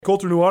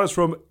Colter Nuanez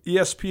from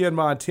ESPN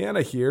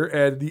Montana here,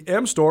 and the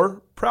M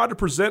Store, proud to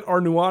present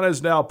our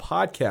Nuanez Now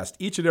podcast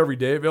each and every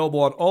day, available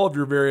on all of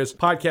your various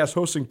podcast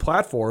hosting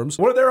platforms.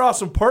 One of their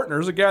awesome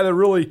partners, a guy that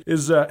really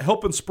is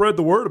helping spread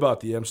the word about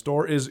the M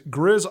Store, is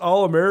Grizz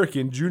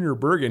All-American Junior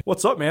Bergen.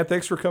 What's up, man?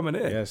 Thanks for coming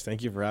in. Yes,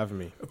 thank you for having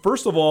me.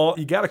 First of all,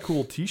 you got a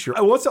cool t-shirt.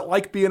 What's it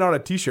like being on a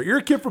t-shirt? You're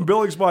a kid from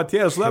Billings,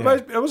 Montana, so that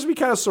must be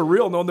kind of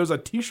surreal knowing there's a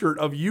t-shirt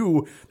of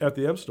you at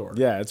the M Store.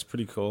 Yeah, it's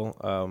pretty cool.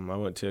 I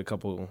went to a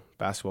couple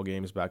basketball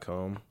games back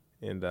home,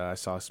 and I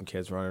saw some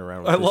kids running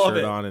around with the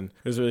shirt on, and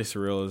it was really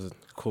surreal. It was a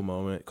cool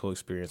moment, cool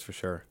experience for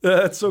sure.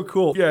 That's so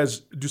cool. You guys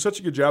do such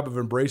a good job of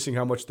embracing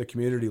how much the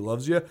community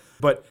loves you.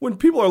 But when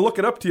people are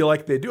looking up to you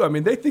like they do,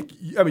 they think,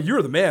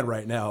 you're the man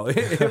right now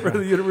for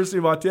the University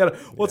of Montana.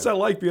 What's that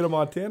like being a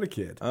Montana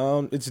kid?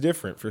 It's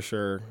different for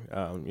sure.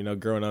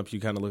 Growing up, you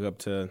kind of look up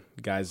to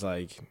guys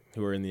like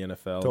who are in the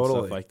NFL and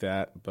stuff like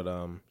that. But,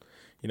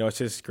 it's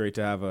just great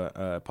to have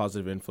a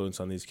positive influence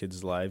on these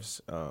kids' lives.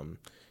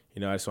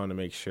 I just want to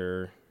make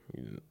sure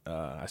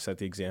I set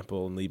the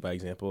example and lead by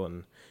example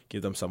and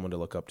give them someone to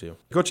look up to.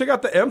 Go check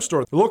out the M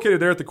Store. They're located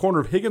there at the corner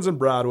of Higgins and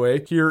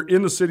Broadway here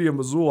in the city of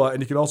Missoula,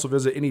 and you can also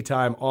visit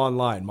anytime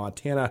online,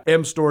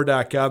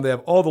 montanamstore.com. They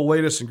have all the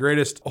latest and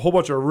greatest, a whole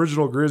bunch of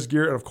original Grizz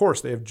gear, and of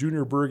course, they have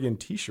Junior Bergen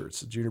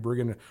t-shirts. Junior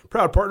Bergen,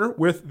 proud partner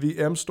with the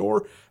M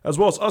Store, as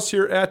well as us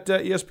here at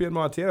ESPN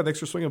Montana. Thanks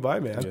for swinging by,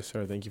 man. Yes,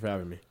 sir. Thank you for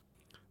having me.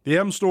 The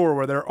M Store,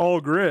 where they're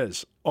all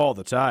Grizz all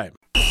the time.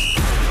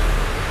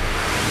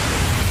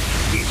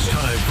 It's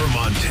time for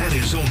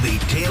Montana's only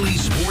daily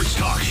sports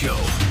talk show,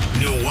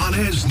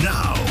 Nuanez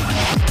Now.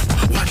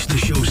 Watch the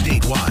show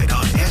statewide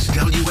on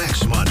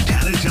SWX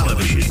Montana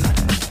Television.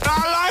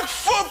 I like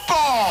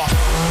football!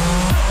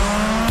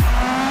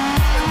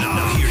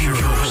 Now here's your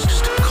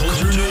host,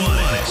 Colter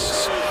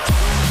Nuanez.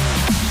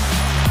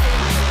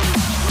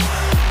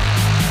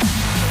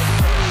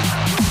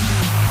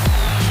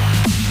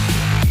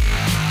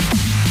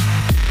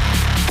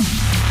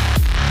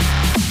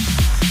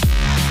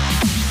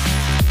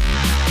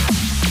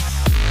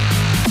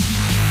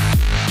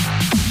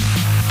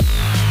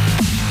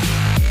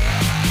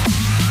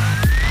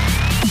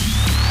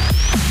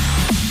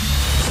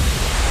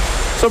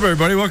 What's up,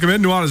 everybody? Welcome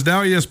in. Nuanez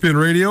Now, ESPN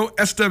Radio,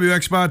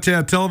 SWX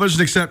Montana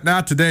Television, except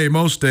not today,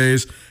 most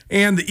days,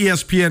 and the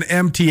ESPN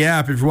MT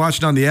app. If you're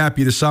watching on the app,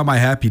 you just saw my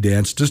happy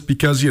dance just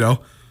because,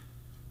 no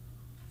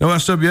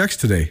SWX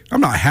today.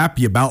 I'm not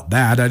happy about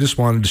that. I just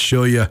wanted to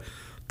show you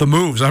the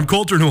moves. I'm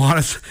Colter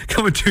Nuanez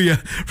coming to you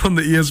from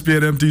the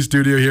ESPN MT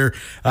studio here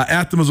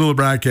at the Missoula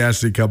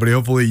Broadcasting Company.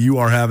 Hopefully you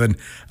are having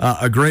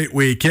a great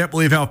week. Can't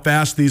believe how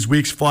fast these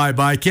weeks fly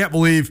by. Can't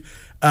believe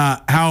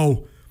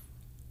how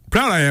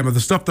proud I am of the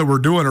stuff that we're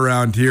doing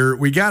around here.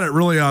 We got it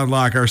really on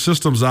lock. Our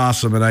system's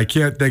awesome, and I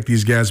can't thank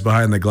these guys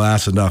behind the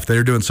glass enough.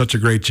 They're doing such a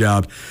great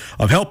job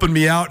of helping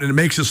me out, and it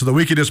makes it so that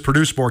we can just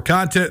produce more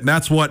content, and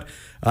that's what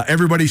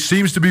everybody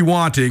seems to be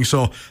wanting.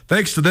 So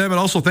thanks to them, and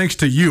also thanks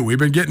to you. We've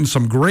been getting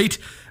some great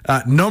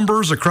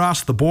numbers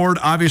across the board.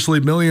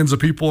 Obviously, millions of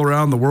people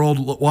around the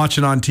world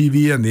watching on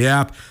TV and the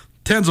app.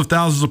 Tens of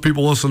thousands of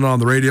people listening on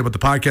the radio, but the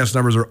podcast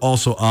numbers are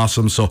also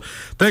awesome. So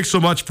thanks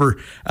so much for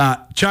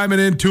chiming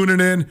in,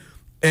 tuning in,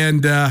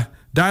 and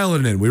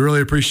dialing in. We really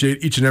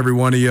appreciate each and every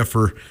one of you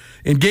for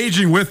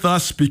engaging with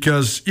us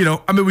because,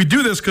 we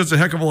do this because it's a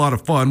heck of a lot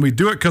of fun. We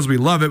do it because we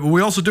love it, but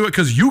we also do it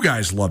because you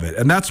guys love it,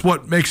 and that's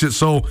what makes it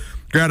so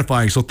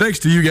gratifying. So thanks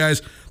to you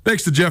guys.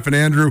 Thanks to Jeff and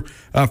Andrew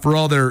for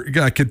all their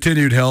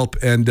continued help,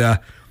 and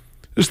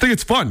just think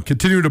it's fun.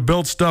 Continue to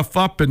build stuff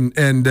up and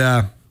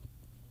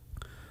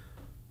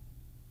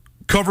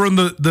covering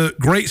the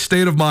great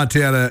state of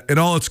Montana in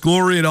all its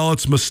glory and all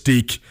its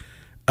mystique,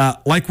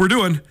 like we're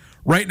doing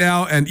right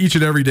now and each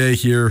and every day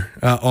here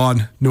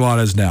on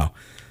Nuanez Now.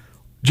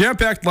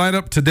 Jam-packed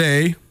lineup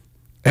today,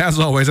 as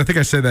always. I think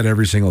I say that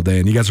every single day,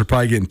 and you guys are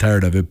probably getting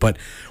tired of it, but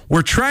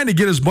we're trying to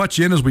get as much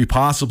in as we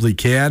possibly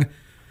can.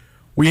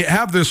 We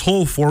have this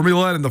whole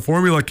formula, and the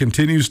formula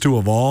continues to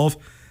evolve,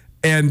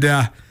 and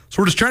so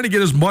we're just trying to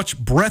get as much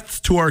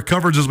breadth to our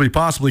coverage as we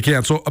possibly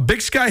can. So a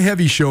Big Sky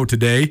heavy show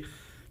today.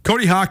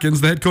 Cody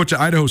Hawkins, the head coach at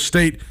Idaho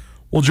State,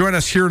 will join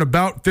us here in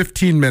about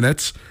 15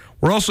 minutes.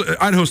 We're also,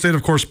 Idaho State,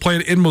 of course,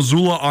 playing in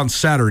Missoula on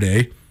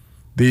Saturday.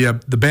 The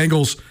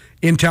Bengals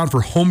in town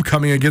for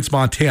homecoming against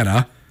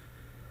Montana.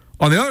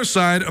 On the other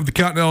side of the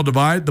Continental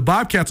Divide, the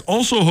Bobcats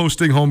also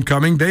hosting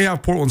homecoming. They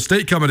have Portland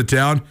State coming to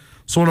town.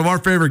 So one of our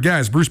favorite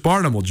guys, Bruce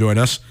Barnum, will join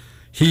us.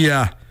 He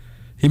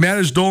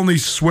managed to only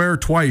swear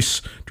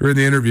twice during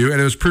the interview,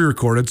 and it was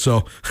pre-recorded,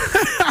 so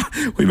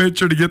we made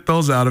sure to get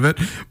those out of it.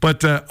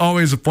 But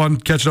always a fun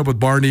catching up with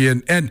Barney.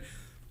 And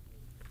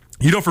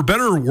for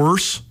better or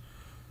worse,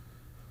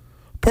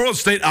 Portland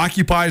State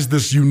occupies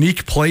this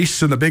unique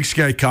place in the Big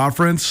Sky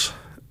Conference.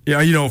 For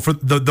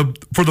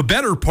the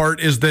better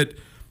part is that,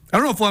 I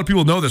don't know if a lot of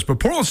people know this, but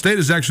Portland State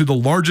is actually the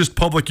largest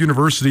public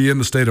university in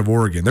the state of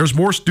Oregon. There's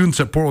more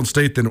students at Portland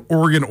State than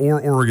Oregon or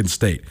Oregon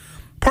State.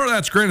 Part of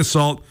that's grain of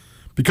salt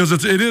because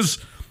it is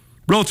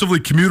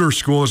relatively commuter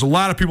school. There's a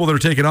lot of people that are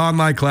taking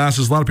online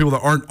classes, a lot of people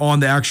that aren't on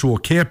the actual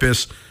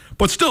campus.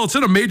 But still, it's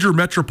in a major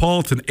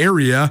metropolitan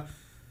area.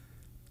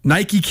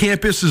 Nike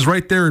campus is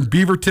right there in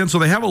Beaverton, so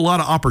they have a lot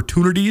of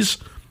opportunities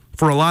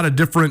for a lot of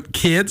different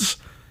kids.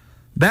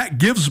 That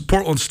gives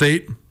Portland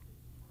State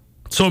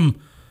some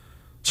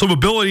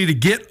ability to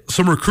get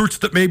some recruits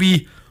that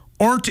maybe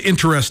aren't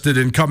interested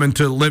in coming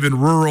to live in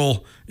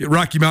rural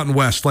Rocky Mountain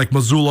West, like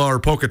Missoula or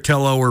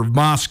Pocatello or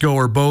Moscow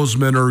or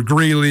Bozeman or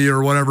Greeley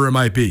or whatever it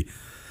might be.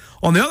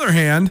 On the other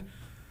hand,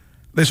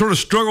 they sort of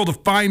struggle to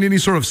find any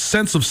sort of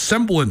sense of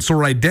semblance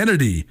or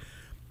identity.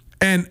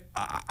 And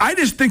I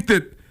just think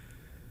that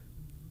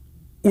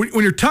when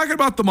you're talking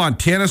about the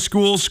Montana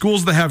schools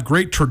that have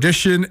great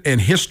tradition and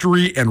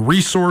history and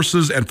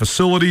resources and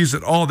facilities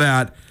and all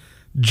that,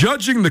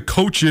 judging the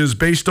coaches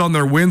based on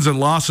their wins and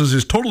losses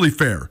is totally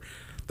fair.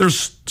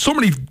 There's so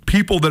many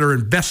people that are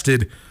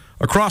invested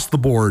across the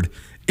board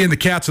in the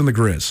Cats and the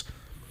Grizz.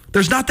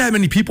 There's not that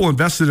many people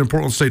invested in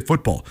Portland State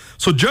football.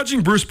 So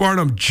judging Bruce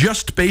Barnum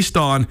just based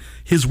on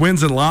his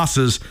wins and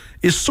losses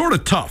is sort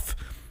of tough.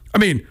 I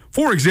mean,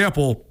 for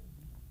example,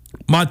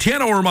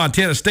 Montana or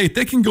Montana State,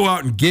 they can go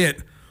out and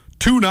get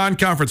 2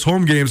 non-conference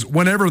home games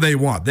whenever they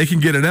want. They can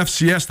get an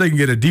FCS, they can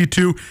get a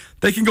D2.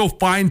 They can go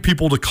find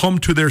people to come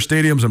to their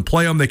stadiums and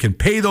play them. They can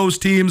pay those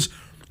teams.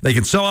 They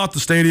can sell out the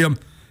stadium.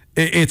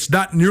 It's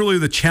not nearly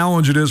the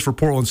challenge it is for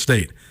Portland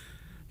State.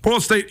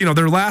 Portland State,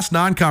 their last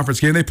non-conference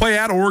game, they play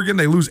at Oregon.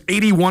 They lose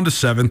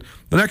 81-7.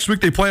 The next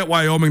week they play at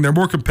Wyoming. They're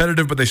more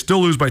competitive, but they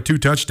still lose by 2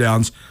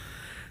 touchdowns.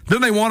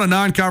 Then they won a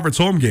non-conference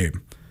home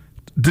game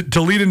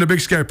to lead into Big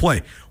Sky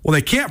play. Well,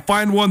 they can't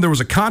find one. There was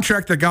a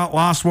contract that got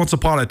lost once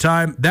upon a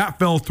time. That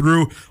fell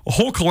through. A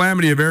whole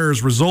calamity of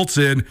errors results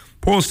in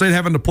Portland State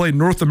having to play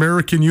North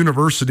American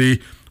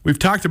University. We've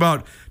talked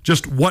about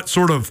just what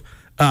sort of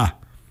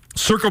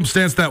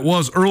circumstance that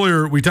was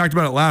earlier. We talked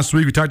about it last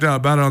week. We talked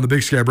about it on the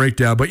Big Sky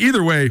Breakdown. But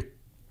either way,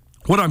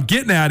 what I'm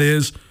getting at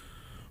is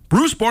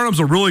Bruce Barnum's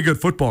a really good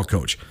football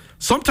coach.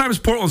 Sometimes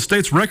Portland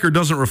State's record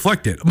doesn't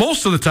reflect it.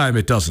 Most of the time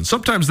it doesn't.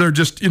 Sometimes they're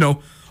just,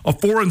 a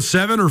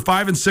 4-7 or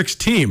 5-6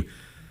 team.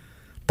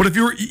 But if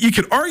you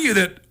could argue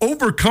that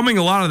overcoming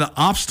a lot of the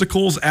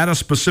obstacles at a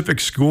specific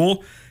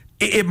school,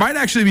 it might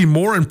actually be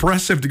more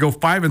impressive to go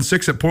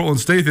 5-6 at Portland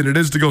State than it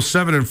is to go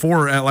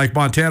 7-4 at like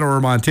Montana or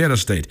Montana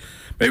State.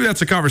 Maybe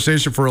that's a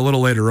conversation for a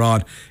little later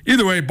on.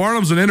 Either way,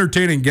 Barnum's an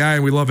entertaining guy,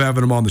 and we love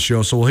having him on the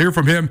show. So we'll hear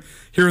from him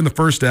here in the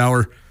first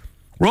hour.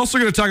 We're also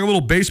going to talk a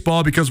little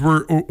baseball because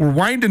we're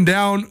winding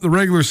down the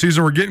regular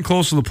season. We're getting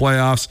close to the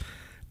playoffs.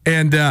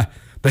 And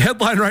the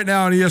headline right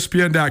now on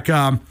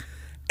ESPN.com,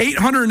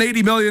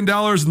 $880 million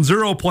in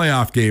 0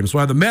 playoff games,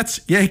 while the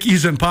Mets,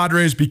 Yankees, and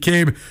Padres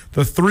became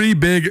the 3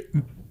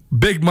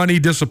 big money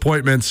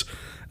disappointments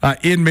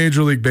in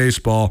Major League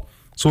Baseball.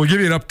 So we'll give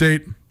you an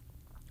update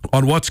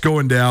on what's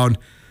going down.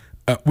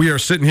 We are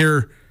sitting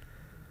here.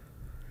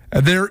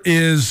 There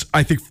is,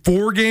 I think,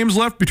 4 games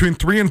left, between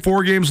 3 and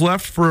 4 games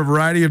left for a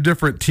variety of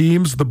different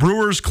teams. The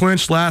Brewers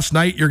clinched last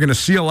night. You're going to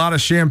see a lot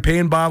of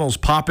champagne bottles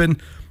popping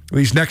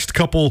these next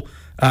couple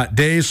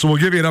days. So we'll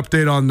give you an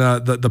update on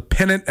the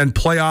pennant and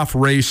playoff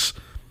race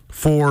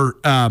for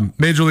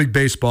Major League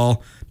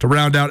Baseball to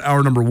round out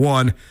hour number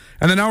 1.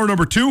 And then hour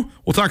number 2,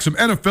 we'll talk some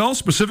NFL,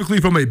 specifically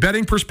from a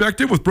betting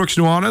perspective with Bruce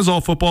Nuanez, all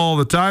football all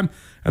the time.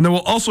 And then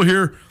we'll also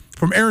hear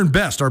from Aaron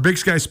Best. Our Big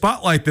Sky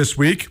Spotlight this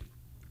week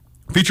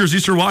features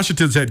Eastern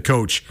Washington's head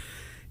coach.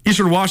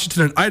 Eastern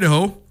Washington and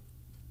Idaho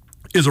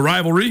is a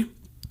rivalry,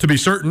 to be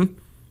certain.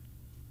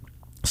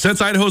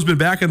 Since Idaho's been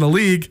back in the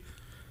league,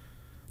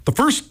 the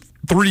first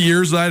 3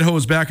 years that Idaho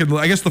was back in the,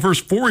 I guess the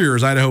first 4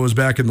 years Idaho was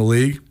back in the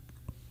league,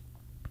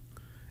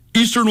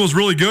 Eastern was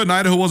really good and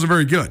Idaho wasn't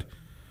very good.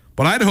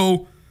 But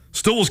Idaho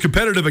still was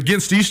competitive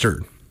against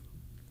Eastern.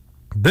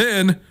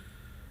 Then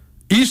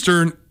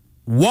Eastern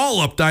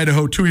walloped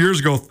Idaho 2 years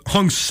ago,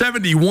 hung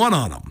 71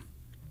 on them.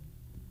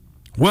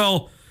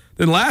 Well,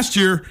 then last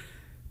year,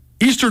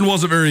 Eastern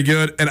wasn't very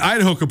good, and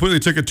Idaho completely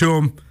took it to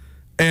them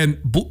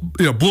and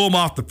blew them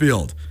off the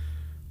field.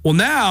 Well,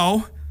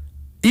 now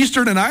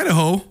Eastern and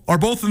Idaho are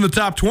both in the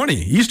top 20.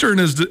 Eastern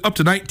is up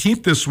to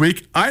 19th this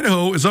week.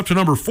 Idaho is up to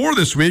number 4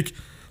 this week.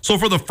 So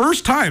for the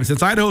first time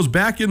since Idaho's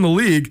back in the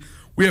league,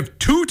 we have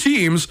 2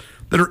 teams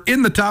that are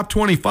in the top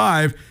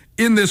 25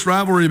 in this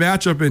rivalry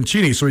matchup in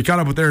Cheney. So we caught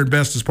up with Aaron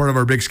Best as part of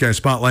our Big Sky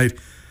Spotlight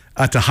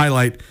to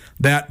highlight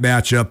that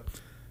matchup.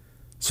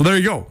 So there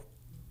you go.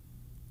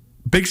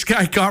 Big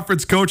Sky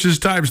Conference coaches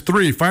times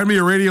 3. Find me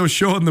a radio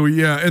show in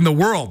the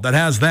world that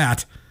has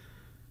that.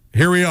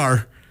 Here we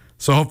are.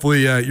 So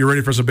hopefully you're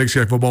ready for some Big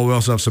Sky football. We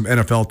also have some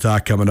NFL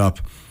talk coming up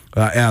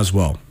as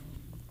well.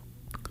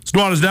 It's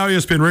Nuanez Now,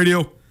 ESPN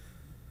Radio.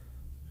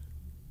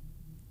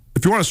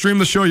 If you want to stream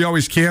the show, you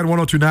always can.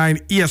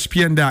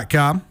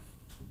 1029ESPN.com.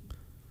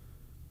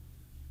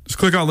 Just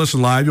click on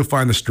Listen Live. You'll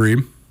find the stream.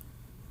 You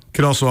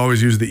could also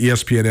always use the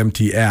ESPN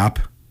MT app.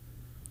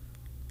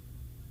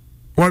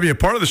 Want to be a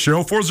part of the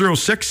show?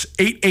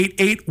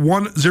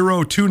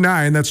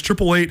 406-888-1029. That's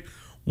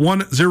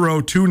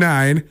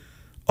 888-1029.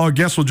 All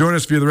guests will join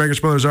us via the Regis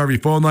Brothers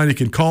RV phone line. You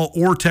can call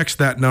or text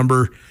that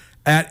number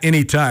at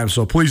any time.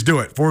 So please do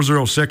it.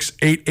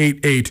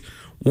 406-888-1029.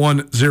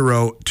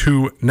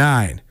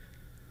 1029.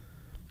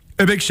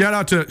 A big shout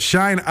out to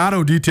Shine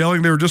Auto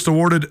Detailing. They were just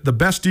awarded the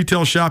best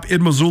detail shop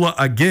in Missoula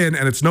again,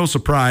 and it's no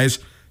surprise.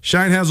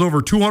 Shine has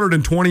over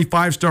 220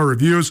 5-star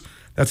reviews.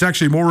 That's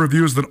actually more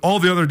reviews than all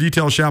the other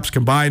detail shops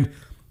combined.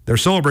 They're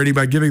celebrating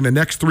by giving the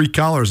next 3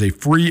 callers a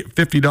free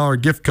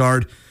 $50 gift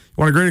card. You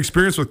want a great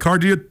experience with car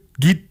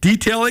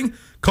detailing?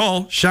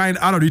 Call Shine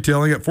Auto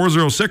Detailing at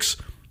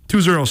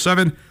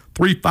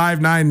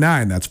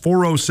 406-207-3599. That's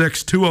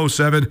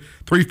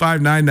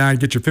 406-207-3599.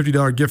 Get your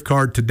 $50 gift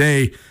card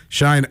today.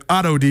 Shine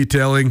Auto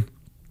Detailing.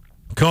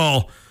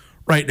 Call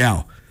right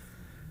now.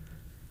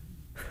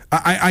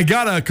 I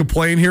got to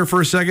complain here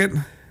for a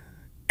second.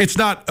 It's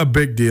not a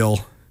big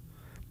deal,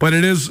 but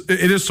it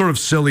is sort of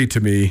silly to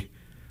me.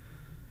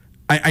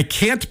 I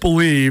can't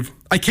believe,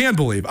 I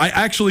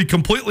actually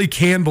completely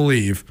can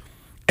believe,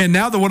 and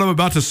now that what I'm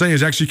about to say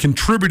is actually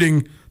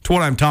contributing to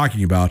what I'm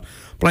talking about,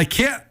 but I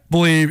can't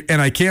believe,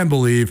 and I can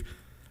believe,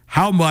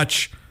 how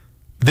much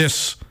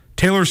this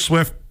Taylor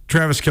Swift,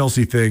 Travis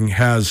Kelce thing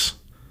has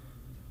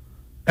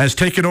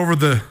taken over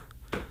the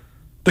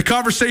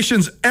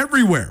conversations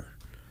everywhere.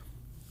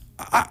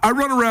 I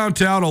run around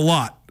town a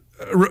lot.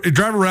 I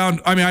drive around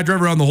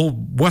the whole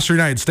western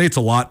United States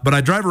a lot, but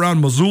I drive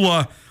around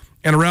Missoula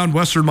and around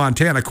western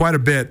Montana quite a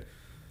bit,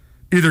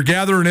 either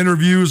gathering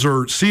interviews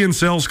or seeing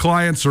sales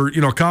clients or,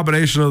 a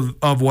combination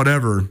of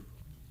whatever.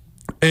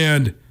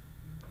 And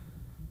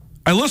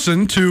I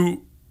listen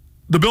to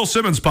the Bill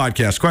Simmons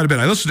podcast quite a bit.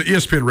 I listen to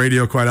ESPN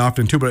radio quite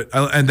often too,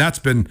 and that's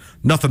been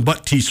nothing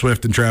but T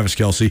Swift and Travis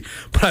Kelce.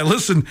 But I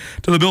listen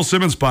to the Bill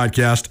Simmons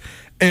podcast,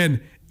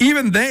 and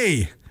even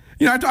they,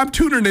 I'm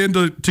tuning in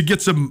to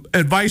get some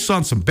advice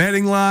on some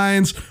betting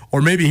lines,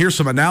 or maybe hear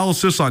some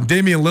analysis on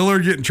Damian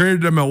Lillard getting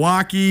traded to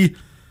Milwaukee.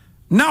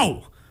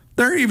 No,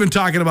 they're even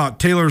talking about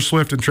Taylor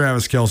Swift and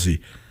Travis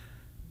Kelce.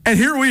 And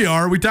here we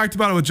are. We talked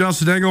about it with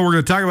Justin Engel. We're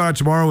going to talk about it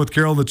tomorrow with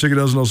Carol, the chick who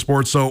doesn't know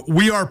sports. So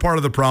we are part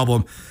of the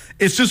problem.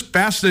 It's just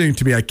fascinating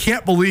to me. I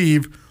can't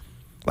believe,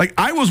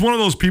 I was one of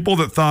those people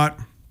that thought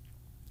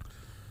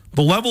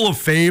the level of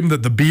fame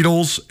that the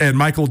Beatles and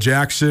Michael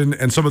Jackson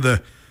and some of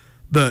the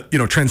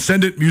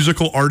transcendent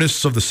musical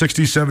artists of the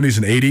 60s, 70s,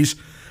 and 80s,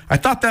 I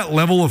thought that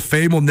level of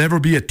fame will never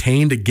be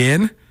attained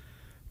again,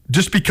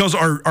 just because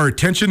our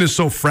attention is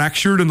so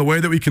fractured and the way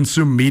that we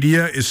consume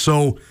media is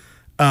so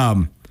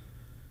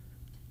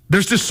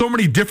there's just so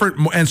many different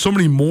and so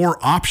many more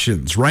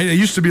options, right? It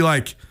used to be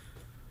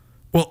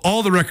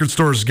all the record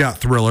stores got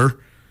Thriller.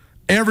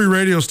 Every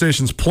radio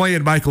station's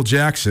playing Michael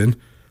Jackson.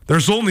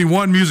 There's only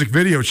one music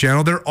video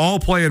channel. They're all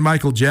playing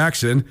Michael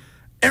Jackson.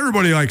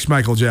 Everybody likes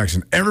Michael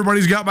Jackson.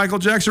 Everybody's got Michael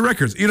Jackson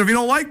records. If you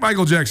don't like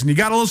Michael Jackson, you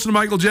got to listen to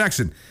Michael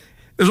Jackson.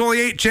 There's only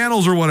 8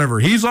 channels or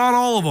whatever. He's on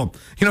all of them.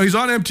 He's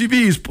on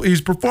MTV.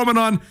 He's performing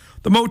on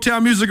the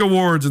Motown Music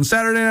Awards and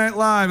Saturday Night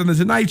Live and The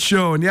Tonight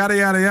Show and yada,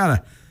 yada,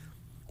 yada.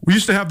 We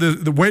used to have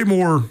the way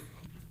more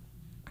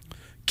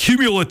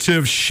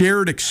cumulative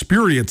shared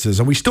experiences,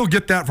 and we still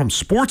get that from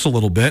sports a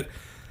little bit.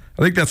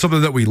 I think that's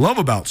something that we love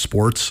about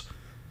sports.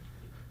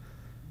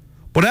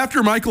 But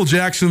after Michael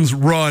Jackson's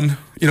run,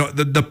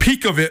 the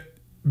peak of it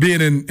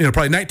being in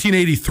probably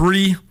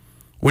 1983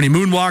 when he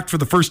moonwalked for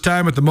the first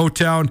time at the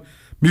Motown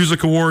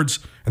Music Awards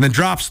and then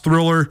drops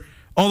Thriller,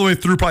 all the way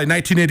through probably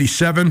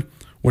 1987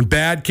 when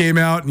Bad came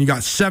out and you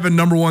got 7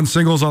 number 1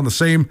 singles on the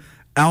same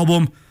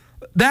album.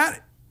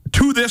 That,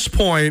 to this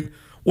point,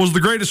 was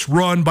the greatest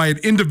run by an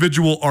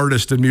individual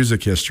artist in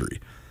music history.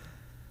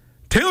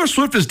 Taylor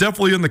Swift is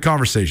definitely in the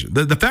conversation.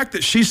 The fact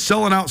that she's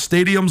selling out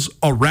stadiums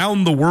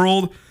around the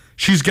world,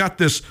 she's got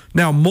this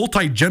now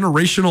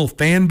multi-generational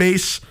fan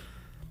base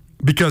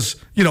because,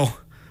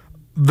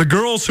 the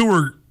girls who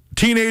were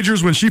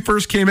teenagers when she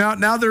first came out,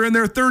 now they're in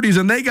their 30s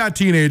and they got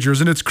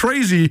teenagers. And it's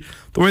crazy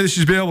the way that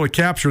she's been able to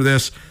capture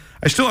this.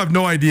 I still have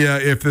no idea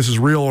if this is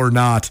real or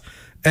not.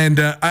 And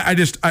I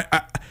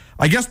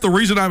guess the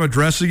reason I'm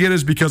addressing it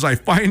is because I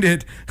find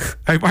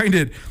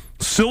it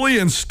silly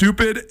and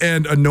stupid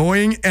and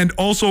annoying, and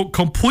also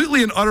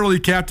completely and utterly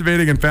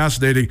captivating and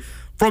fascinating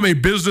from a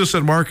business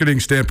and marketing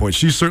standpoint.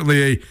 She's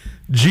certainly a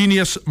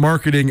genius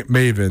marketing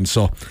maven.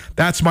 So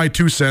that's my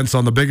 2 cents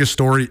on the biggest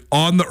story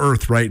on the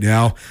earth right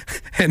now.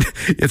 And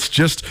it's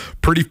just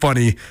pretty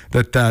funny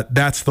that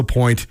that's the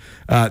point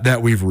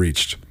that we've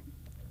reached.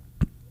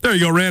 There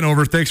you go, ran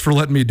over. Thanks for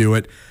letting me do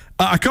it.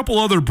 A couple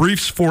other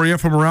briefs for you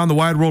from around the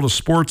wide world of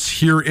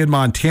sports here in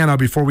Montana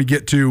before we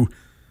get to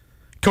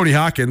Cody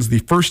Hawkins, the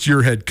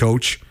first-year head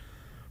coach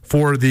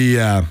for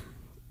the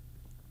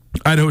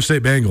Idaho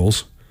State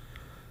Bengals.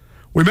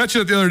 We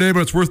mentioned it the other day, but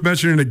it's worth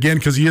mentioning again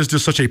because he is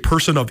just such a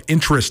person of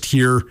interest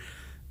here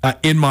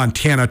in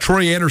Montana.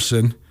 Troy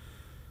Anderson,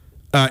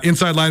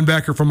 inside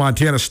linebacker from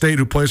Montana State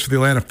who plays for the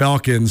Atlanta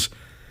Falcons,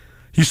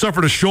 he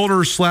suffered a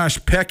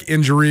shoulder/pec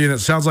injury, and it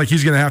sounds like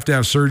he's going to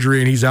have surgery,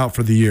 and he's out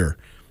for the year.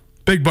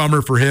 Big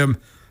bummer for him.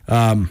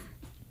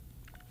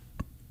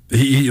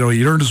 He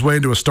earned his way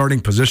into a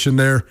starting position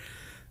there.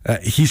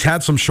 He's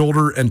had some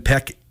shoulder and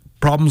pec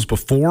problems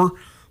before,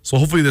 so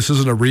hopefully this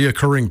isn't a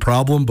reoccurring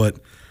problem. But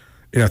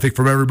I think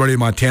from everybody in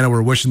Montana,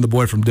 we're wishing the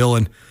boy from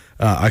Dillon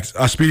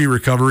a speedy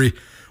recovery.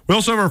 We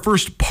also have our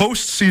first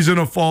postseason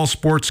of fall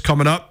sports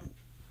coming up.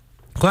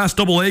 Class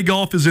AA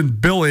golf is in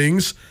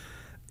Billings,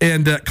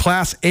 and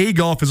Class A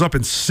golf is up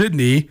in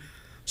Sydney.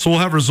 So we'll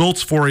have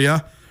results for you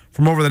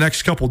from over the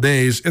next couple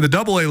days. In the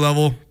AA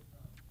level,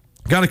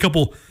 got a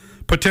couple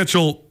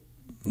potential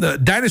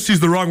dynasty is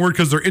the wrong word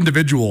because they're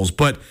individuals,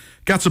 but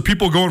got some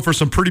people going for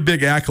some pretty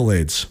big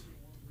accolades.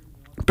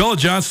 Bella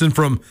Johnston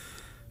from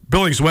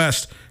Billings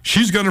West,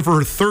 she's gunning for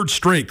her third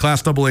straight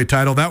Class AA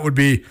title. That would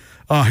be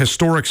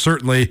historic,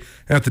 certainly.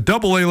 At the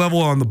AA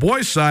level on the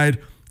boys' side,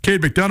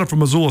 Cade McDonough from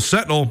Missoula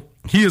Sentinel,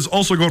 he is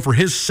also going for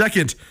his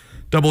second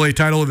AA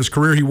title of his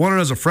career. He won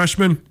it as a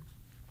freshman,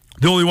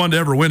 the only one to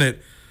ever win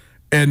it.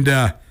 And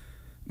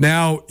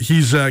now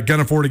he's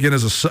gunning for it again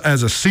as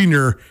a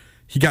senior.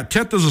 He got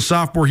 10th as a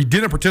sophomore. He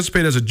didn't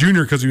participate as a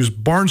junior because he was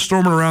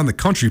barnstorming around the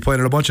country, playing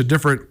at a bunch of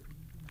different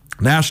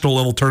national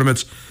level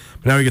tournaments.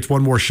 But now he gets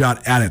one more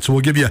shot at it. So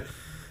we'll give you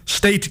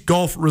state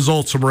golf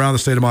results from around the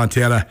state of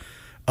Montana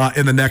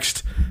in the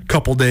next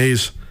couple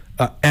days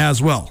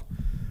as well.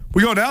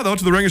 We go now, though,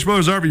 to the Rangish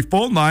Brothers RV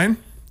phone line.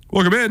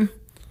 Welcome in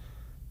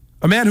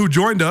a man who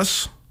joined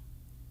us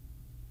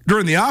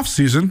during the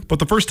offseason, but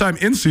the first time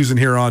in season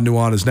here on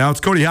Nuanez Now.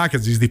 It's Cody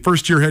Hawkins. He's the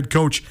first-year head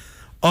coach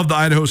of the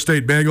Idaho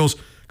State Bengals.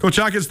 Coach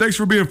Hawkins, thanks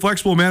for being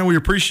flexible, man. We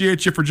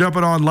appreciate you for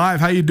jumping on live.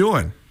 How you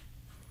doing?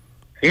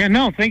 Yeah,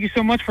 no, thank you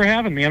so much for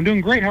having me. I'm doing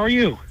great. How are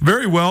you?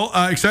 Very well.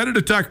 Excited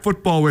to talk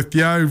football with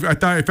you.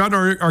 I found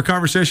our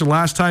conversation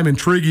last time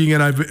intriguing,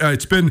 and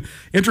it's been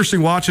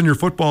interesting watching your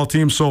football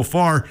team so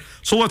far.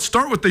 So let's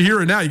start with the here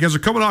and now. You guys are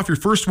coming off your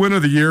first win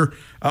of the year.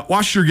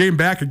 Watched your game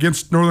back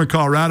against Northern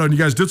Colorado, and you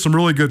guys did some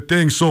really good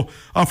things. So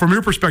from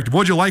your perspective,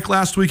 what did you like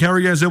last week? How are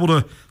you guys able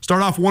to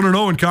start off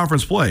 1-0 in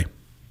conference play?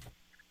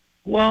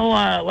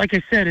 Well, like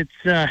I said,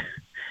 it's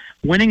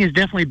winning is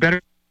definitely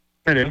better.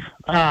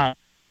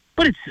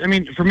 But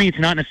for me, it's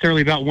not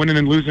necessarily about winning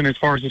and losing as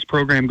far as this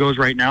program goes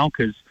right now,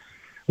 because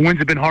wins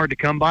have been hard to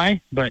come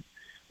by. But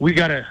we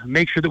got to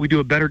make sure that we do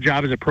a better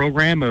job as a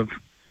program of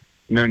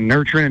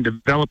nurturing and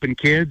developing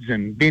kids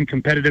and being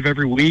competitive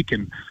every week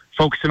and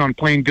focusing on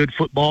playing good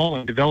football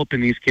and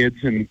developing these kids.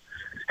 And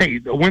hey,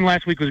 the win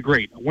last week was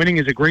great. Winning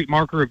is a great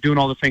marker of doing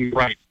all the things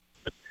right.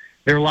 But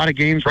there are a lot of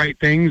games, right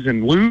things,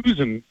 and lose,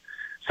 and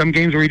some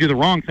games where you do the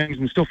wrong things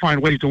and still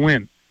find ways to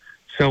win.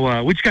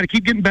 So we just got to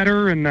keep getting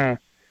better, and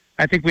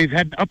I think we've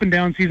had an up and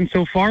down season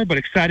so far, but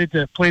excited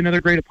to play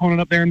another great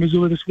opponent up there in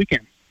Missoula this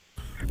weekend.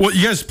 Well,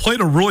 you guys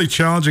played a really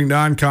challenging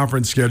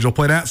non-conference schedule.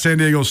 Played at San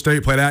Diego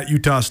State, played at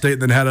Utah State,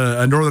 and then had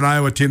a Northern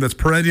Iowa team that's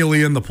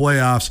perennially in the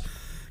playoffs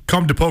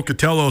come to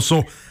Pocatello.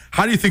 So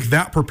how do you think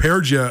that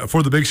prepared you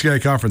for the Big Sky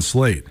Conference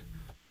slate?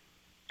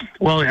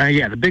 Well,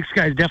 the Big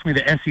Sky is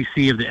definitely the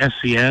SEC of the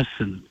FCS,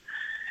 and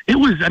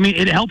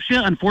it helps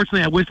you.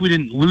 Unfortunately, I wish we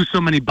didn't lose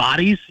so many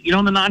bodies,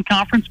 in the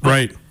non-conference. But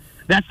right.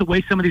 That's the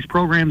way some of these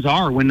programs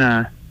are. When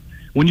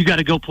you got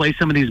to go play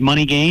some of these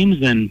money games,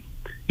 then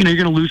you're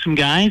going to lose some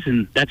guys,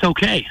 and that's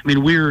okay.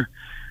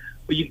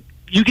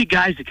 You get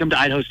guys that come to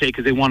Idaho State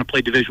because they want to play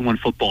Division I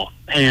football,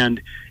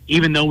 and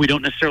even though we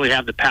don't necessarily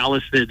have the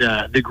palace that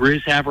the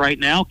Grizz have right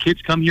now,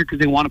 kids come here because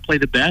they want to play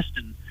the best,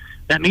 and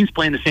that means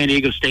playing the San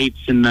Diego States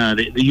and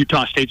the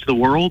Utah States of the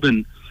world.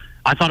 And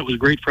I thought it was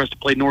great for us to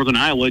play Northern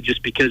Iowa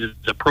just because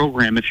it's a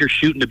program. If you're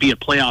shooting to be a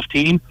playoff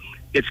team,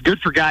 it's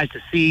good for guys to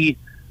see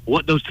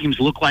what those teams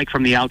look like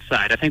from the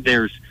outside. I think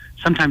there's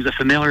sometimes a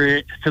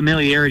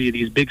familiarity of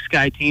these Big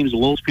Sky teams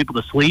lulls people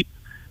to sleep,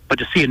 but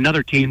to see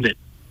another team that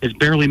is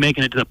barely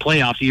making it to the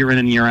playoffs year in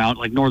and year out,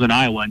 like Northern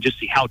Iowa, and just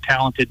see how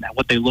talented and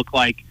what they look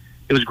like,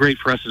 it was great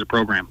for us as a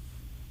program.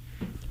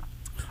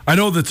 I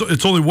know that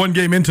it's only one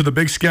game into the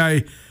Big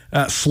Sky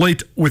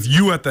slate with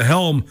you at the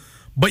helm,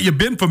 but you've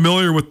been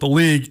familiar with the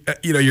league.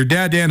 Your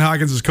dad, Dan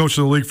Hawkins, is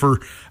coaching the league for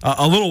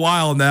a little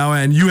while now,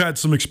 and you had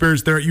some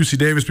experience there at UC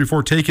Davis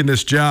before taking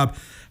this job.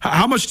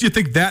 How much do you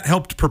think that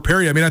helped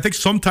prepare you? I think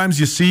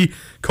sometimes you see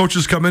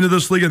coaches come into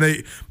this league and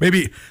they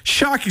maybe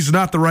shock is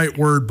not the right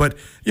word, but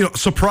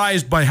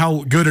surprised by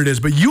how good it is.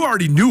 But you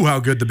already knew how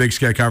good the Big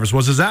Sky Conference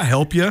was. Does that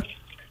help you?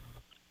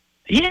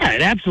 Yeah,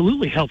 it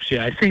absolutely helps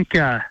you. I think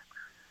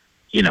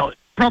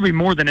probably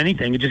more than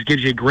anything, it just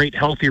gives you a great,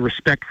 healthy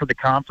respect for the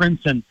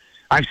conference. And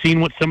I've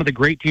seen what some of the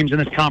great teams in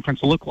this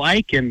conference look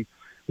like. And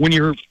when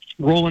you're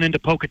rolling into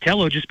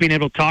Pocatello, just being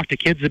able to talk to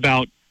kids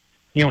about,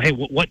 hey,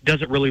 what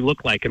does it really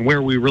look like, and where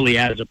are we really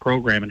at as a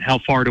program, and how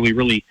far do we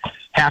really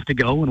have to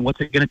go, and what's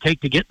it going to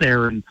take to get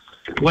there? And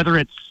whether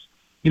it's,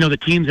 the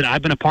teams that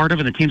I've been a part of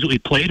and the teams that we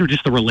played, or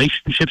just the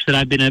relationships that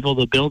I've been able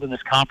to build in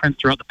this conference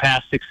throughout the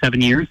past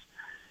 6-7 years,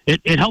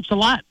 it helps a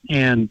lot.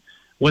 And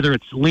whether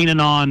it's leaning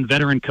on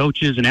veteran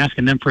coaches and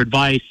asking them for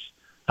advice,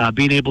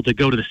 being able to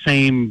go to the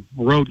same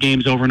road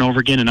games over and over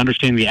again and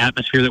understanding the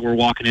atmosphere that we're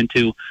walking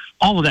into,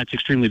 all of that's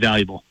extremely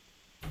valuable.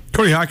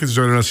 Cody Hawkins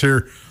joining us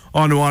here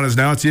on Nuanez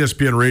Now. It's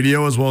ESPN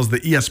Radio as well as the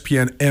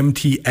ESPN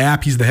MT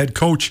app. He's the head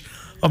coach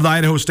of the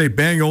Idaho State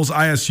Bengals,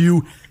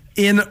 ISU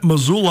in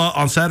Missoula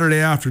on Saturday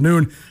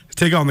afternoon.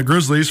 take on the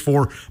Grizzlies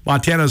for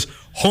Montana's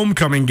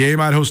homecoming game.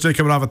 Idaho State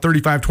coming off a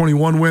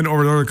 35-21 win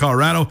over Northern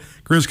Colorado.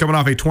 Grizz coming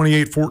off a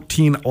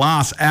 28-14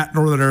 loss at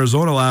Northern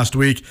Arizona last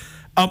week.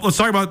 Let's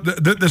talk about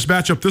this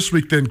matchup this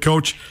week then,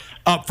 Coach.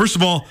 First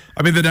of all,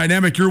 I mean, the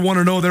dynamic, you're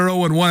 1-0, they're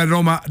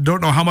 0-1. I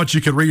don't know how much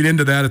you can read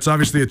into that. It's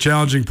obviously a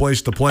challenging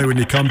place to play when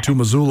you come to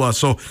Missoula.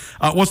 So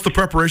what's the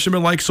preparation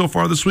been like so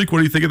far this week? What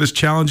do you think of this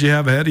challenge you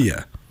have ahead of you?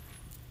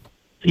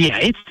 Yeah,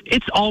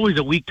 it's always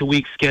a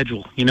week-to-week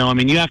schedule. You know, I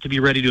mean, you have to be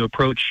ready to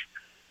approach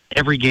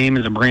every game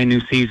as a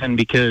brand-new season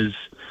because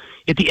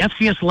at the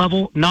FCS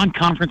level,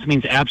 non-conference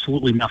means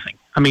absolutely nothing.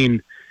 I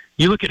mean,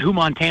 you look at who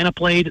Montana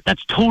played,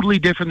 that's totally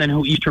different than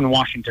who Eastern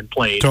Washington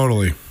played.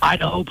 Totally.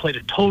 Idaho played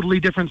a totally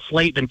different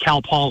slate than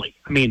Cal Poly.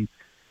 I mean,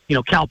 you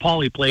know, Cal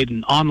Poly played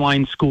an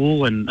online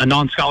school and a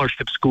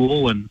non-scholarship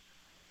school, and,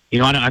 you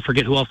know, I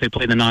forget who else they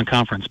played in the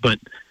non-conference. But,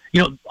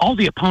 you know, all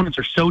the opponents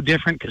are so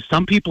different because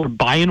some people are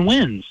buying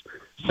wins.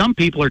 Some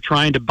people are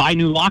trying to buy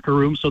new locker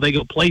rooms so they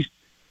go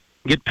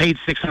get paid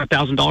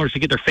 $600,000 to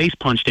get their face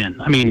punched in.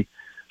 I mean,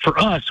 for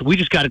us, we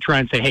just got to try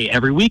and say, hey,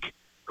 every week,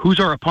 who's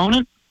our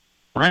opponent,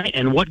 right?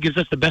 And what gives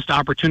us the best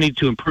opportunity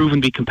to improve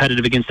and be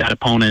competitive against that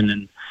opponent?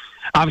 And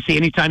obviously,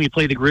 anytime you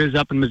play the Grizz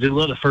up in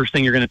Missoula, the first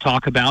thing you're going to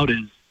talk about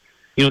is,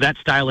 you know, that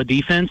style of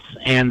defense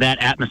and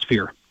that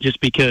atmosphere. Just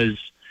because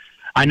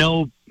I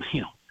know,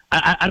 you know,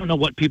 I don't know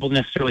what people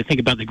necessarily think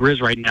about the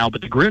Grizz right now,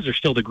 but the Grizz are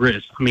still the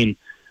Grizz. I mean,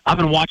 I've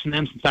been watching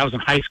them since I was in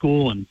high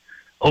school in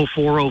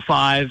 04,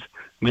 05.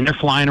 I mean, they're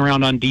flying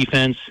around on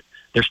defense.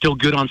 They're still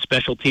good on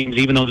special teams,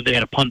 even though they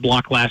had a punt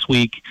block last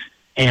week.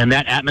 And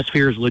that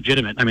atmosphere is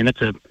legitimate. I mean,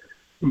 that's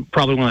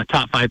probably one of the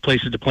top 5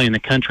 places to play in the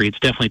country. It's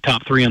definitely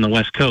top 3 on the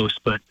West Coast.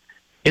 But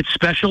it's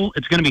special.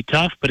 It's going to be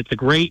tough, but it's a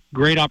great,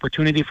 great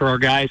opportunity for our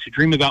guys who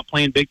dream about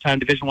playing big-time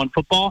Division I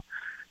football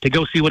to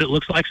go see what it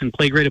looks like and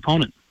play great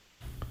opponent.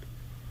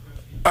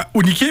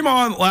 When you came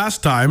on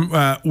last time,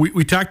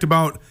 we talked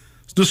about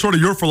just sort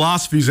of your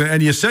philosophies,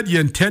 and you said you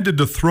intended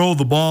to throw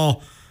the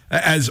ball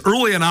as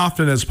early and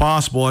often as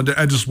possible. And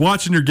just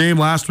watching your game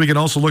last week and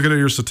also looking at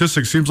your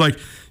statistics, seems like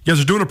you guys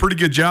are doing a pretty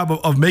good job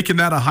of making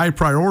that a high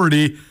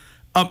priority.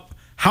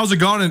 How's it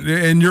gone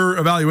in your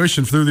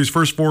evaluation through these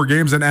first 4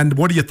 games, and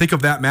what do you think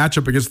of that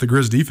matchup against the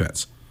Grizz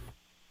defense?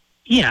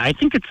 Yeah, I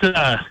think it's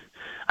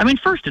I mean,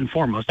 first and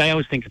foremost, I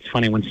always think it's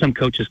funny when some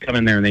coaches come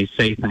in there and they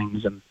say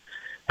things. And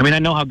I mean, I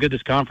know how good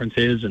this conference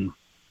is, and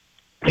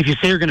if you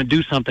say you're going to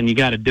do something, you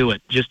got to do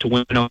it just to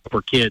win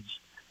over kids.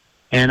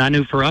 And I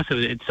knew for us,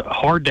 it's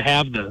hard to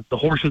have the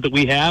horses that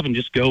we have and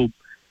just go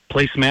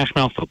play smash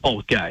mouth football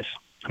with guys.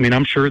 I mean,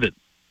 I'm sure that,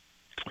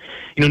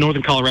 you know,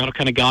 Northern Colorado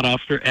kind of got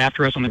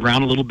after us on the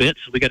ground a little bit,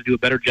 so we got to do a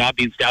better job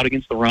being stout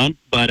against the run.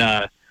 But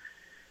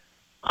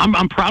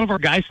I'm proud of our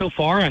guys so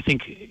far. I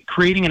think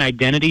creating an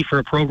identity for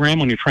a program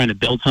when you're trying to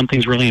build something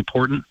is really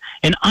important.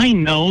 And I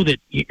know that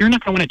you're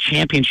not going to win a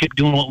championship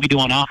doing what we do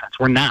on offense.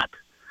 We're not.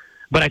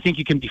 But I think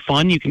you can be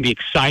fun, you can be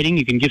exciting,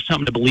 you can give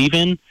something to believe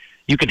in,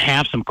 you can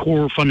have some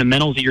core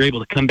fundamentals that you're able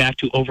to come back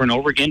to over and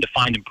over again to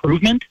find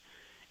improvement.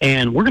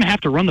 And we're going to have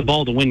to run the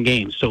ball to win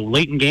games. So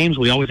late in games,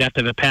 we always have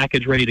to have a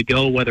package ready to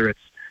go, whether it's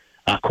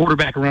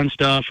quarterback run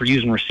stuff or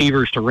using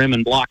receivers to rim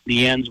and block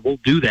the ends. We'll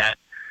do that.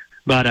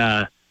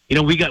 But,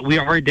 you know,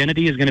 our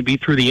identity is going to be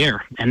through the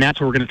air, and that's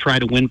where we're going to try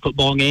to win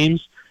football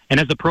games. And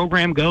as the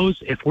program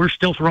goes, if we're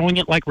still throwing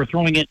it like we're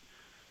throwing it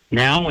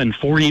now in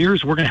 4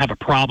 years, we're going to have a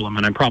problem,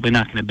 and I'm probably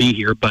not going to be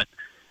here. But,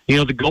 you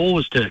know, the goal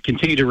is to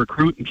continue to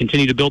recruit and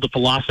continue to build a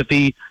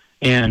philosophy,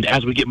 and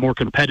as we get more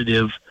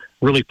competitive,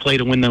 really play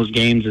to win those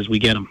games as we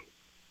get them.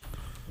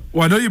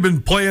 Well, I know you've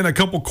been playing a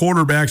couple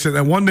quarterbacks,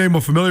 and one name,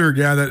 a familiar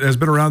guy that has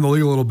been around the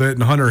league a little bit,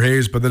 and Hunter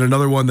Hayes, but then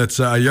another one that's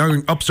a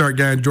young upstart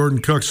guy, Jordan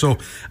Cook. So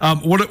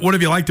what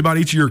have you liked about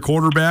each of your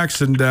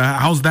quarterbacks, and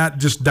how's that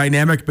just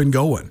dynamic been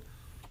going?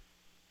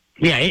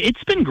 Yeah,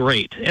 it's been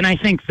great. And I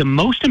think the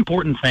most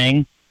important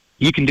thing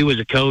you can do as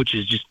a coach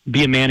is just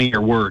be a man of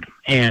your word.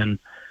 And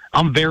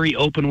I'm very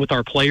open with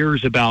our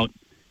players about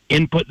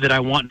input that I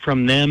want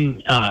from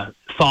them,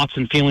 thoughts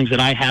and feelings that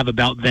I have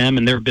about them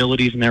and their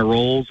abilities and their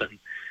roles. And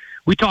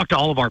we talk to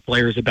all of our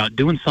players about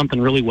doing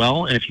something really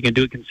well, and if you can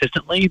do it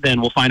consistently,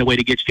 then we'll find a way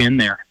to get you in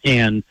there.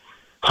 And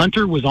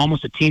Hunter was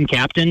almost a team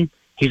captain.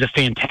 He's a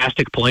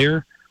fantastic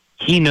player.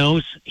 He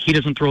knows he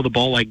doesn't throw the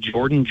ball like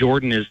Jordan.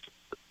 Jordan is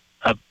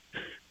an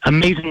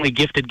amazingly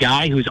gifted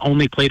guy who's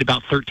only played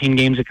about 13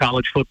 games of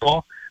college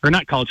football, or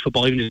not college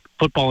football, even just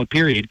football in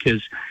period,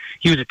 because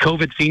he was a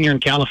COVID senior in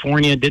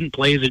California, didn't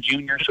play as a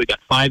junior, so he got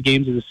 5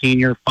 games as a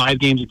senior, 5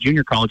 games of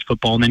junior college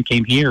football, and then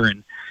came here,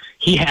 and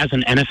he has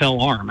an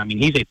NFL arm. I mean,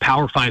 he's a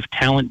Power 5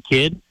 talent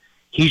kid.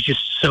 He's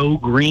just so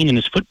green in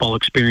his football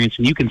experience,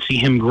 and you can see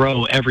him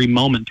grow every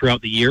moment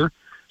throughout the year.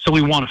 So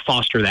we want to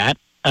foster that.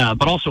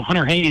 But also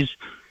Hunter Hayes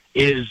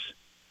is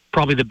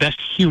probably the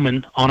best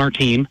human on our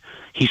team.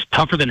 He's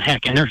tougher than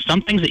heck, and there's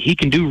some things that he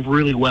can do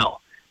really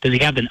well. Does he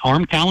have the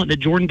arm talent that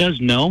Jordan does?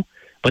 No.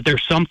 But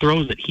there's some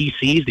throws that he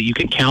sees that you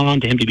can count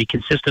on to him to be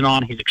consistent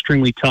on. He's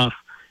extremely tough,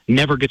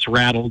 never gets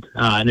rattled,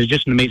 and is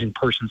just an amazing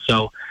person.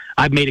 So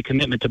I've made a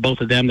commitment to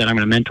both of them that I'm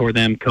going to mentor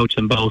them, coach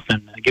them both,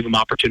 and give them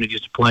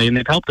opportunities to play, and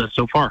they've helped us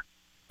so far.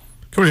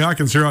 Cody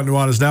Hawkins here on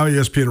Nuanez Now,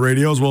 ESPN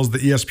Radio, as well as the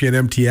ESPN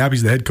MT app.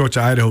 He's the head coach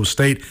of Idaho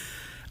State.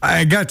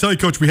 I got to tell you,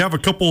 Coach, we have a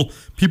couple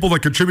people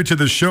that contribute to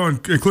this show,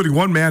 including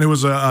one man who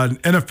was an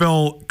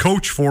NFL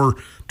coach for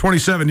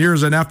 27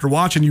 years, and after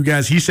watching you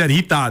guys, he said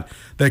he thought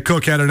that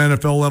Cook had an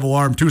NFL-level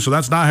arm, too, so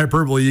that's not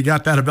hyperbole. You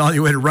got that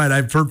evaluated right.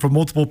 I've heard from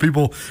multiple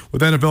people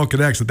with NFL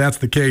Connects that that's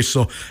the case,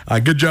 so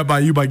good job by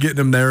you by getting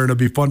him there, and it'll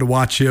be fun to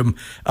watch him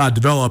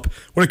develop.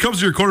 When it comes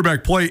to your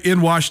quarterback play in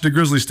Washington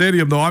Grizzly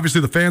Stadium, though,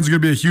 obviously the fans are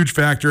going to be a huge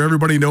factor.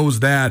 Everybody knows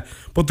that,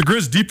 but the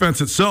Grizz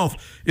defense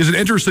itself is an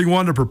interesting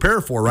one to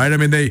prepare for, right? I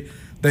mean,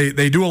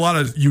 They do a lot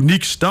of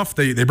unique stuff.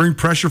 They bring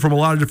pressure from a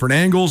lot of different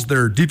angles.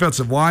 Their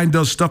defensive line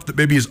does stuff that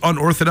maybe is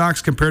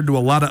unorthodox compared to a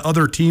lot of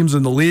other teams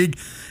in the league.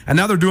 And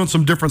now they're doing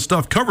some different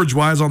stuff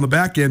coverage-wise on the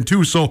back end,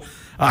 too. So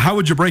how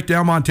would you break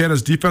down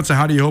Montana's defense, and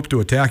how do you hope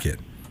to attack it?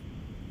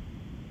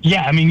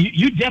 Yeah, I mean,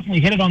 you definitely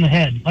hit it on the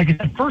head. Like I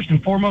said, first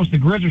and foremost, the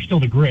Grizz are still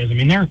the Grizz. I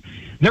mean,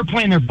 they're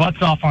playing their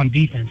butts off on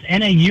defense.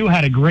 NAU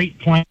had a great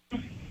plan,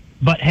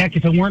 but, heck,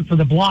 if it weren't for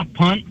the block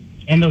punt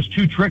and those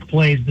 2 trick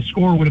plays, the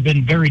score would have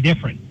been very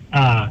different.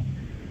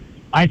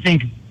 I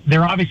think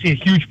they're obviously a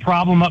huge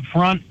problem up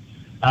front.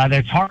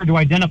 It's hard to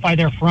identify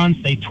their fronts.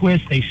 They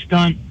twist, they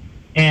stunt,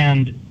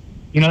 and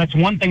that's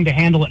one thing to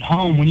handle at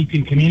home when you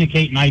can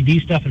communicate and ID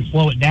stuff and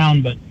slow it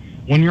down. But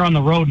when you're on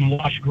the road and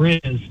watch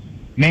Grizz,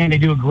 man, they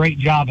do a great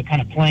job of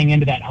kind of playing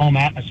into that home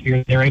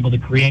atmosphere they're able to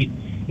create,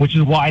 which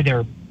is why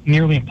they're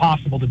nearly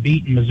impossible to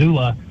beat in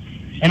Missoula.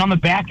 And on the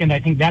back end, I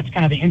think that's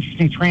kind of the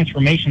interesting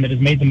transformation that has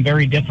made them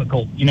very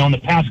difficult. In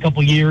the past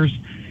couple years,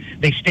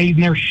 they stayed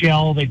in their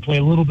shell. They play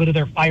a little bit of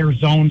their fire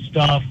zone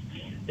stuff.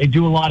 They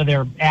do a lot of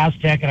their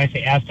Aztec, and I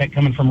say Aztec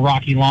coming from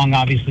Rocky Long,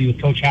 obviously,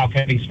 with Coach Houck,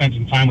 having spent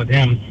some time with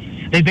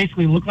him. They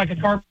basically look like a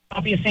carbon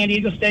copy of San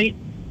Diego State,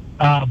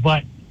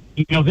 but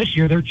this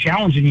year they're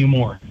challenging you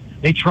more.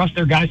 They trust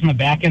their guys on the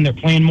back end. They're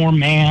playing more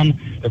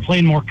man. They're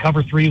playing more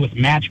cover 3 with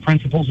match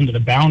principles into the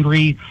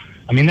boundary.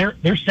 I mean,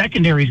 their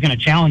secondary is going to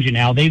challenge you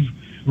now. They've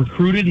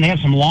recruited, and they have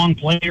some long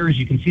players.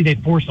 You can see they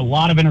forced a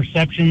lot of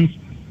interceptions,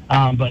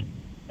 but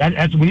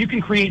that's when you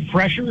can create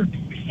pressure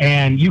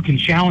and you can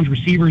challenge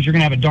receivers, you're going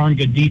to have a darn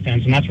good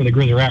defense, and that's where the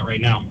Grizz are at right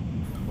now.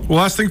 Well,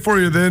 last thing for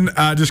you then,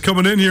 just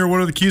coming in here,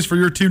 what are the keys for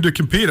your team to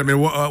compete? I mean,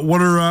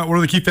 what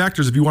are the key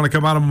factors if you want to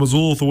come out of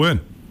Missoula with a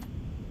win?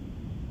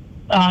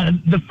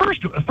 The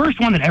first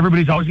one that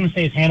everybody's always going to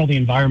say is handle the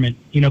environment.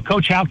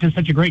 Coach Houck does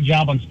such a great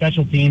job on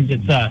special teams.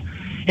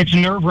 It's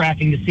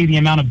nerve-wracking to see the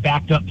amount of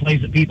backed-up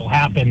plays that people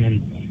happen,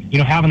 and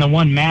having the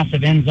one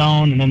massive end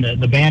zone and then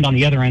the band on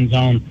the other end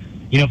zone.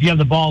 If you have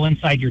the ball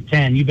inside your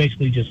 10, you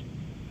basically just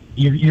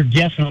you're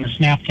guessing on the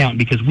snap count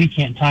because we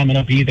can't time it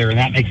up either, and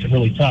that makes it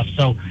really tough.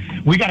 So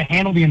we got to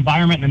handle the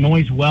environment and the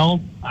noise well.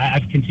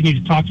 I've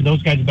continued to talk to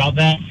those guys about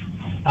that.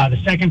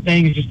 The second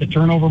thing is just the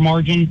turnover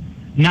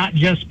margin, not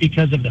just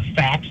because of the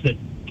facts that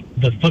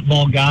the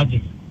football gods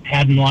have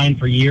had in line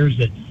for years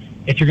that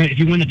if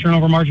you win the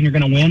turnover margin, you're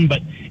going to win,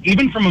 but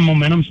even from a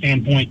momentum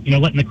standpoint,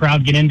 letting the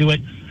crowd get into it,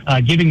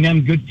 giving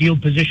them good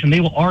field position. They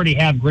will already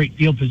have great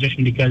field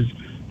position because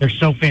they're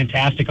so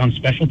fantastic on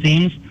special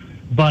teams.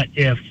 But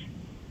if,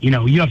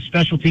 you have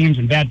special teams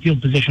and bad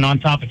field position on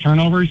top of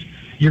turnovers,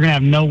 you're going to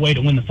have no way to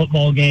win the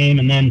football game.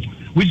 And then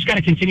we just got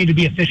to continue to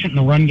be efficient in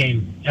the run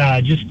game.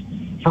 Just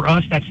for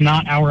us, that's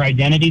not our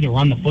identity to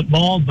run the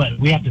football, but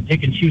we have to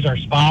pick and choose our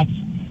spots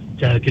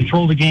to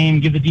control the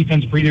game, give the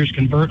defense breathers,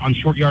 convert on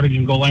short yardage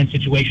and goal line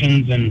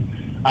situations.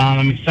 And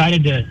I'm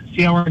excited to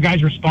see how our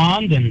guys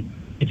respond. And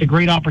it's a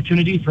great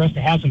opportunity for us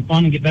to have some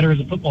fun and get better as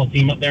a football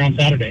team up there on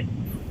Saturday.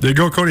 There you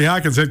go, Cody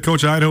Hawkins, head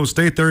coach of Idaho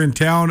State. They're in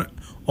town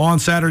on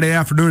Saturday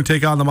afternoon to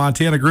take on the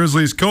Montana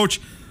Grizzlies. Coach,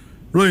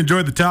 really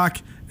enjoyed the talk.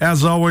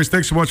 As always,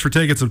 thanks so much for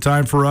taking some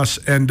time for us,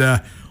 and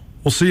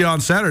we'll see you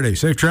on Saturday.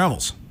 Safe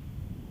travels.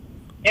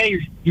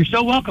 Hey, you're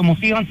so welcome. We'll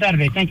see you on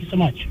Saturday. Thank you so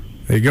much.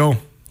 There you go.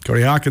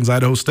 Cody Hawkins,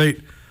 Idaho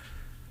State.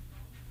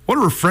 What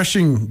a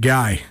refreshing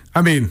guy.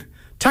 I mean,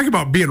 talk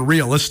about being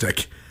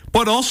realistic,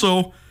 but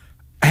also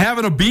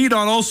having a beat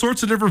on all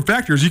sorts of different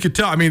factors. You could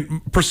tell,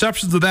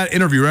 perceptions of that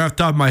interview right off the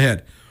top of my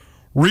head.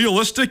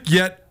 Realistic,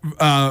 yet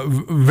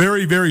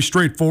very, very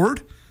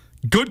straightforward.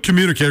 Good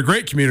communicator,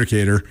 great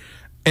communicator,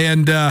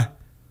 and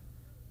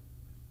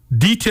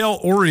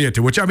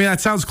detail-oriented, which,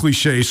 that sounds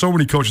cliche. So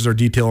many coaches are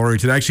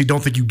detail-oriented. I actually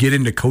don't think you get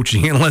into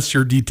coaching unless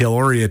you're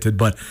detail-oriented,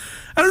 but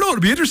I don't know.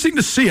 It'll be interesting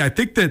to see. I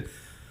think that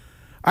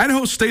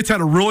Idaho State's had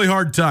a really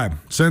hard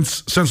time.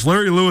 Since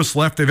Larry Lewis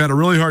left, they've had a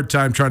really hard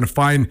time trying to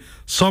find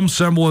some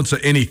semblance of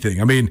anything.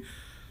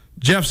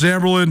 Jeff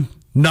Zamberlin,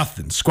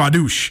 nothing.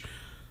 Squadouche.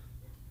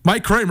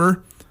 Mike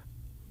Kramer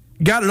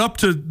got it up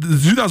to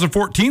the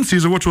 2014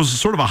 season, which was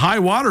sort of a high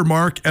water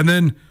mark, and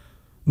then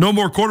no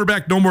more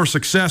quarterback, no more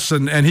success,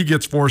 and he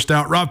gets forced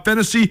out. Rob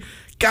Fennessy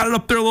got it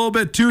up there a little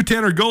bit too.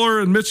 Tanner Guller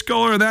and Mitch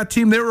Guller and that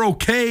team, they were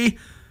okay.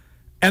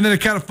 and then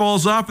it kind of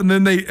falls off, and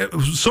then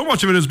so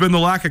much of it has been the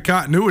lack of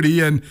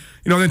continuity, and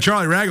then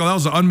Charlie Ragel, that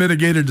was an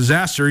unmitigated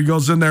disaster. He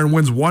goes in there and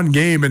wins one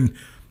game, and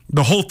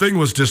the whole thing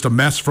was just a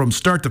mess from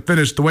start to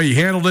finish, the way he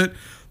handled it,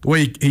 the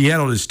way he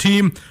handled his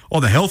team,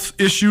 all the health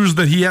issues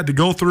that he had to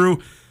go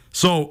through.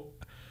 So,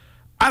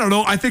 I don't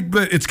know. I think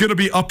that it's going to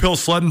be uphill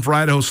sledding for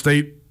Idaho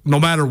State no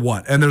matter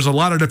what, and there's a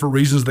lot of different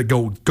reasons that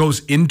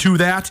goes into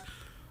that.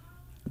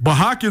 But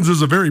Hawkins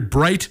is a very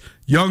bright,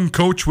 young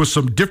coach with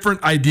some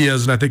different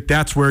ideas, and I think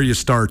that's where you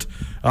start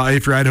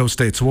if you're Idaho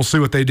State. So we'll see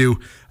what they do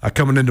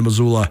coming into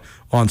Missoula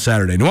on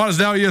Saturday. Nuanez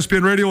Now,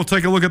 ESPN Radio. We'll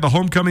take a look at the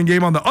homecoming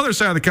game on the other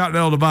side of the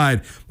Continental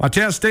Divide.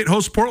 Montana State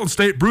hosts Portland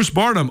State. Bruce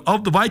Barnum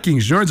of the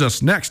Vikings joins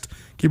us next.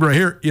 Keep it right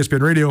here,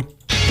 ESPN Radio.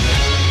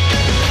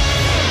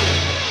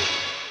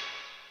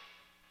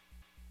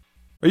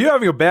 Are you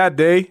having a bad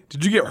day?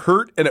 Did you get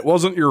hurt and it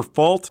wasn't your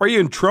fault? Are you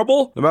in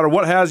trouble? No matter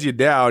what has you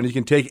down, you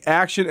can take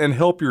action and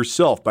help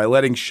yourself by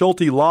letting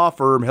Schulte Law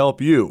Firm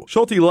help you.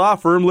 Schulte Law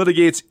Firm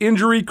litigates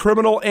injury,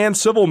 criminal, and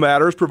civil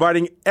matters,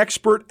 providing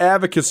expert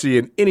advocacy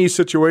in any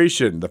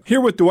situation. Here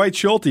with Dwight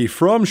Schulte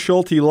from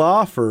Schulte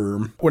Law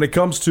Firm. When it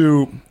comes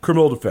to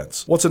criminal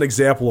defense, what's an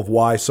example of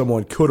why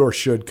someone could or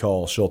should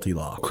call Schulte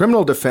Law?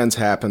 Criminal defense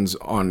happens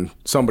on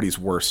somebody's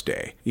worst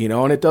day,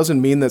 and it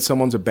doesn't mean that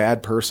someone's a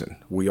bad person.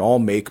 We all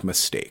make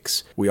mistakes.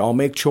 We all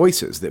make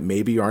choices that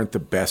maybe aren't the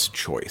best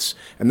choice,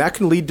 and that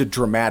can lead to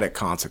dramatic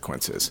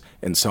consequences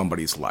in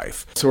somebody's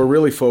life. So we're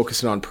really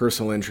focusing on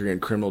personal injury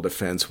and criminal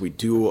defense. We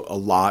do a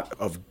lot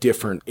of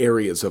different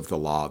areas of the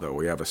law, though.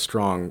 We have a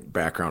strong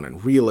background in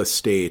real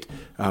estate.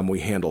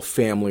 We handle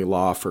family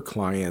law for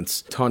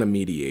clients, ton of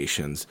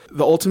mediations.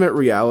 The ultimate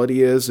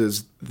reality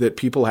is that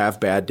people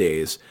have bad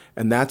days,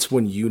 and that's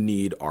when you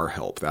need our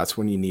help. That's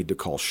when you need to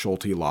call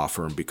Schulte Law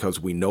Firm, because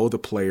we know the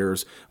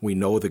players, we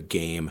know the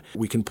game.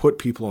 We can put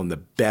people in the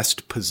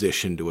best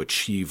position to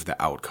achieve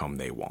the outcome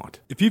they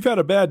want. If you've had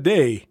a bad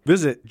day,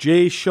 visit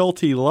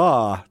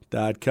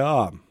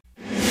jschultelaw.com.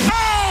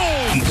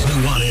 It's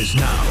Nuanez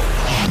Now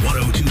on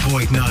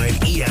 102.9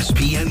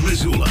 ESPN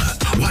Missoula.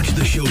 Watch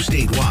the show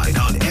statewide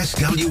on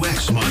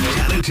SWX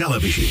Montana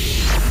Television.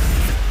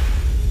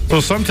 So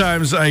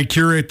sometimes I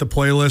curate the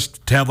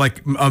playlist to have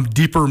like a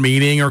deeper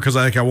meaning, or because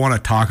I want to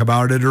talk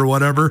about it or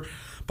whatever.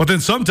 But then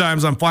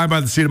sometimes I'm flying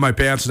by the seat of my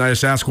pants and I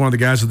just ask one of the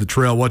guys at the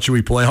trail, what should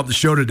we play on the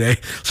show today?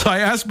 So I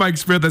asked Mike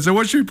Smith, I said,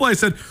 what should we play? He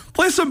said,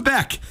 play some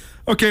Beck.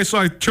 Okay, so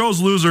I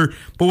chose Loser.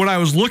 But when I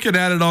was looking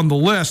at it on the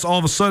list, all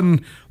of a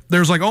sudden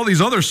there's like all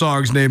these other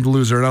songs named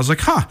Loser. And I was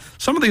like,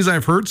 some of these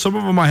I've heard, some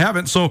of them I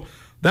haven't. So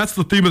that's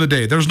the theme of the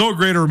day. There's no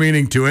greater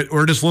meaning to it.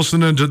 We're just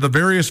listening to the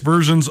various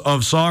versions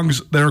of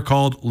songs that are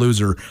called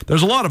Loser.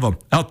 There's a lot of them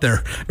out there.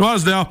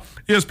 Nuanez Now,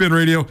 ESPN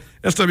Radio,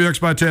 SWX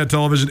Montana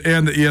Television,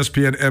 and the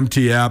ESPN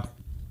MT app.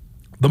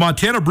 The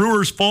Montana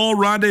Brewers Fall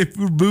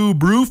Rendezvous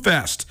Brew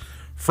Fest,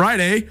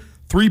 Friday,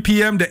 3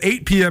 p.m. to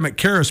 8 p.m. at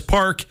Karis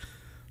Park.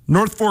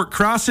 North Fork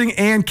Crossing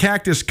and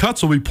Cactus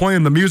Cuts will be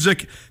playing the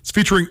music. It's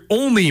featuring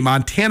only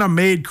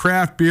Montana-made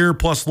craft beer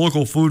plus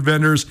local food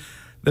vendors.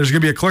 There's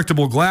going to be a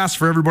collectible glass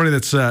for everybody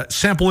that's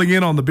sampling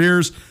in on the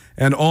beers,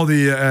 and all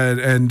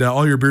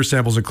your beer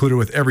samples included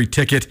with every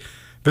ticket.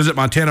 Visit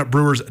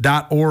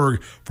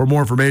montanabrewers.org for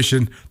more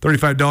information.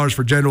 $35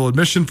 for general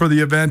admission for the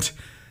event,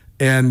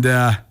 and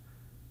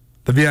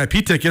the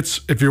VIP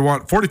tickets, if you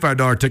want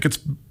 $45 tickets,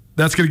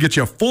 that's going to get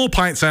you a full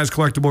pint-sized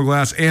collectible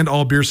glass and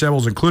all beer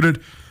samples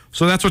included.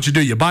 So that's what you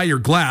do. You buy your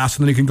glass,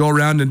 and then you can go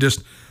around and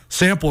just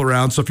sample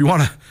around. So if you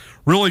want to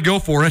really go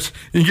for it,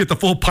 you can get the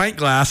full pint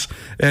glass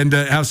and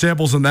have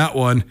samples in that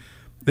one.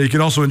 You can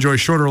also enjoy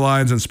shorter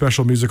lines and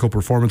special musical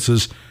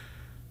performances.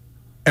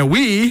 And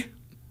we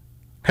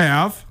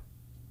have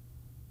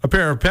a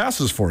pair of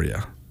passes for you.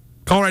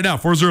 Call right now,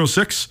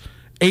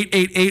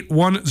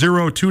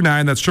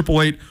 406-888-1029. That's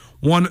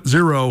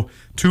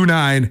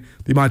 888-1029.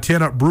 The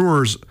Montana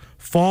Brewers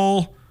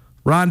Fall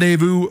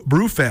Rendezvous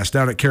Brew Fest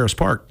down at Karis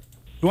Park.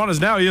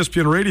 Nuanez Now,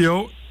 ESPN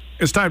Radio.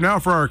 It's time now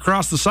for our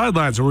Across the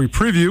Sidelines, where we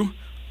preview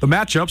the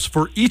matchups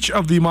for each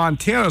of the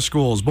Montana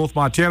schools. Both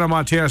Montana and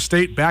Montana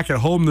State back at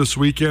home this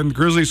weekend.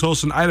 Grizzlies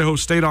hosting Idaho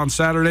State on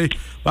Saturday.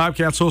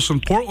 Bobcats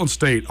hosting Portland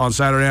State on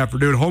Saturday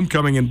afternoon.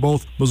 Homecoming in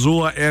both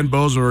Missoula and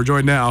Bozeman. We're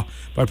joined now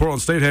by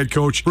Portland State head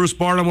coach Bruce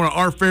Barnum, one of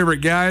our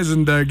favorite guys,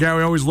 and a guy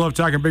we always love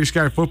talking Big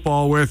Sky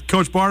football with.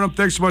 Coach Barnum,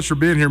 thanks so much for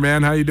being here,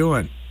 man. How you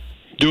doing?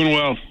 Doing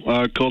well.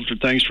 Colter,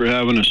 thanks for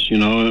having us.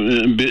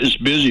 It's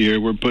busy here.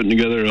 We're putting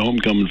together a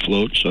homecoming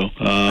float, so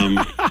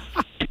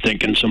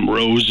thinking some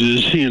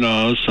roses,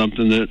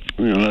 something that,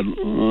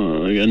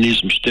 I need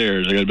some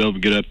stairs. I got to be able to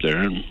get up there.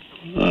 And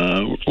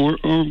we're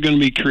going to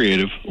be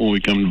creative when we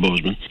come to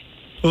Bozeman.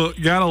 Well,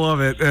 gotta love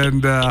it,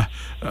 and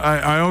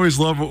I always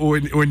love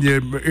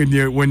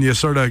when you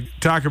sort of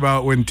talk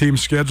about when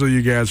teams schedule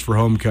you guys for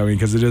homecoming,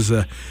 because it is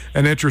an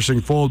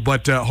interesting fold.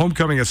 But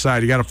homecoming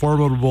aside, you got a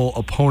formidable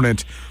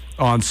opponent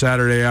on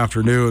Saturday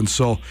afternoon.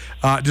 So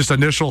just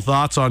initial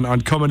thoughts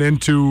on coming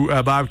into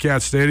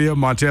Bobcat Stadium.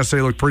 Montana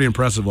State looked pretty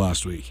impressive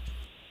last week.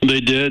 They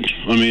did.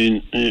 I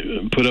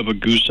mean, put up a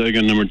goose egg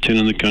on number 10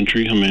 in the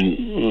country. I mean,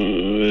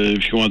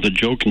 if you want the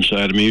joke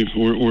inside of me,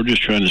 we're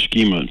just trying to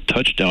scheme a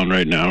touchdown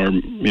right now, or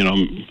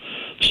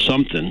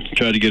something,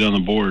 try to get on the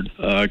board,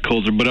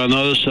 Colter. But on the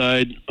other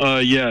side,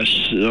 yes,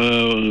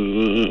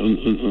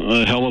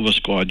 a hell of a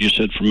squad. You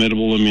said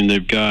formidable. I mean,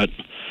 they've got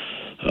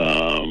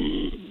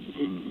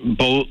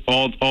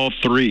all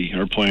three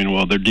are playing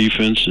well. Their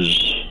defense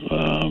is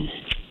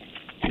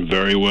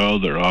very well.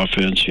 Their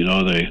offense,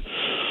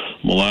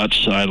 Malott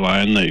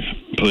sideline. They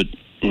put,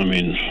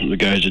 the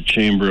guy's a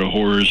chamber of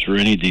horrors for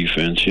any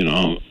defense,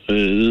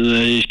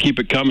 They just keep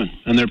it coming,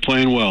 and they're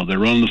playing well. They're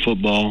running the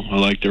football. I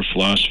like their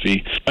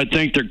philosophy. I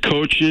think their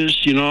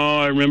coaches,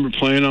 I remember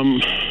playing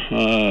them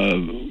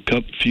a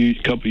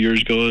couple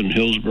years ago in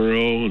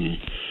Hillsboro,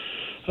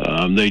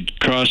 and they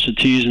cross the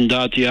T's and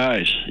dot the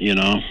I's,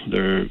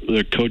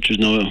 Their coaches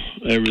know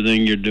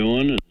everything you're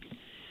doing, and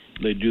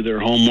they do their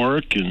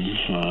homework, and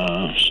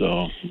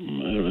so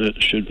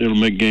it'll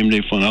make game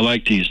day fun. I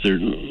like these. They're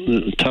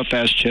a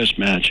tough-ass chess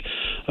match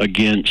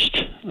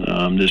against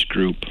this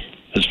group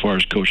as far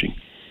as coaching.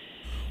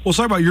 Well, let's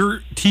talk about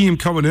your team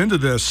coming into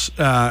this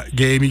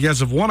game. You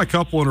guys have won a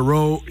couple in a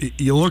row.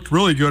 You looked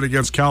really good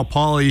against Cal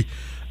Poly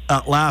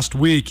last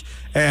week,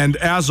 and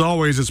as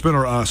always, it's been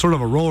a sort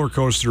of a roller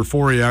coaster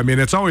for you. I mean,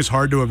 it's always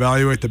hard to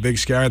evaluate the Big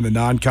Sky and the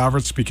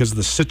non-conference because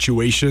the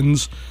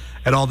situations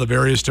at all the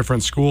various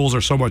different schools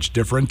are so much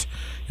different.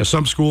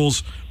 Some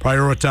schools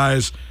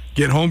prioritize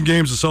getting home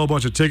games to sell a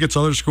bunch of tickets.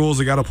 Other schools,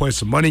 they got to play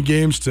some money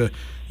games to,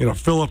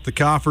 fill up the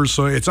coffers.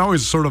 So it's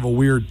always sort of a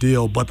weird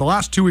deal. But the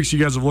last 2 weeks, you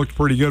guys have looked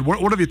pretty good.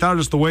 What have you thought of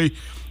just the way?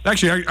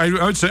 Actually,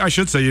 I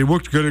should say you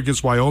looked good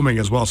against Wyoming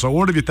as well. So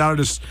what have you thought of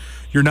just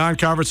your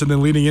non-conference and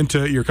then leading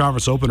into your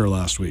conference opener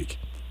last week?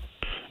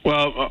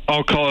 Well,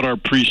 I'll call it our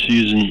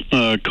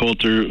preseason,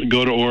 Colter.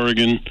 Go to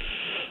Oregon.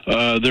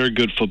 They're a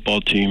good football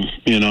team.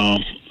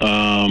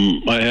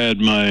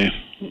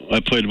 I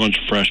played a bunch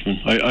of freshmen.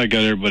 I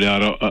got everybody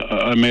out.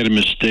 I made a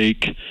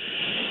mistake.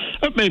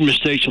 I've made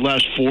mistakes the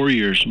last 4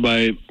 years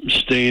by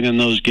staying in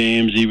those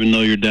games, even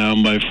though you're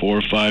down by 4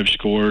 or 5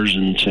 scores,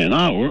 and saying,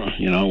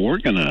 we're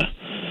gonna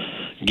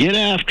get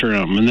after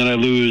them. And then I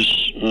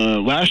lose.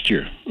 Last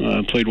year,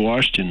 I played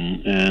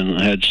Washington and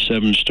I had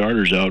 7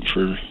 starters out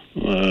for.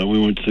 We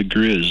went to the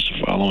Grizz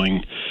the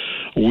following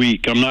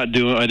week. I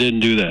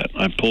didn't do that.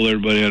 I pulled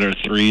everybody at our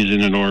threes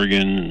in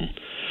Oregon. And,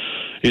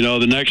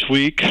 the next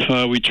week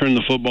we turned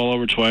the football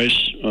over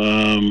twice,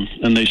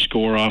 and they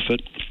score off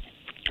it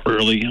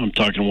early. I'm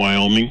talking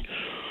Wyoming.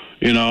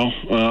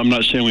 I'm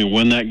not saying we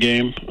win that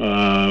game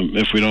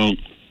if we don't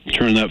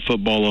turn that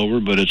football over,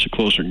 but it's a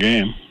closer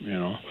game.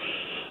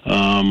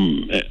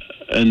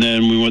 And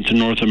then we went to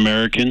North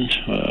American.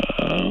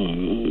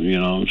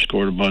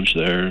 Scored a bunch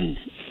there, and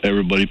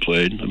everybody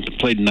played. I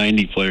played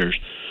 90 players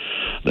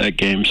that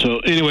game. So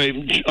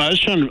anyway, I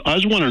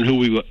was wondering who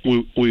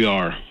we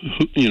are.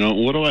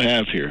 What do I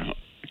have here?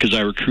 Because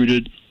I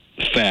recruited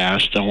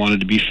fast. I wanted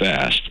to be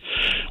fast.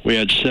 We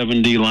had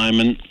 70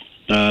 linemen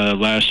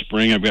last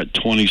spring. I've got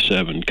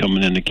 27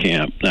 coming into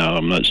camp. Now,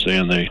 I'm not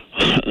saying they're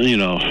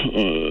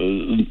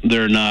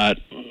not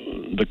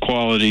the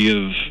quality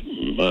of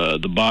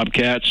the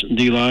Bobcats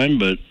D-line,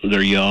 but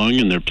they're young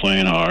and they're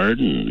playing hard,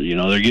 and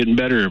they're getting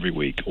better every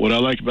week. What I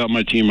like about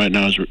my team right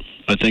now is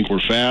I think we're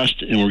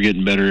fast and we're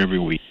getting better every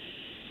week.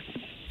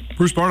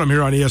 Bruce Barnum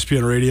here on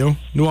ESPN Radio.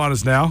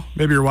 Nuanez Now.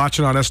 Maybe you're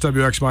watching on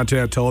SWX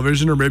Montana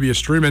Television, or maybe you're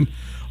streaming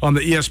on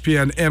the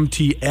ESPN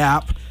MT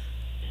app.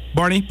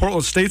 Barney,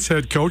 Portland State's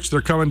head coach,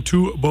 they're coming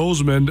to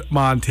Bozeman,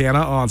 Montana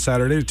on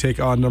Saturday to take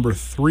on number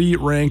 3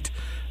 ranked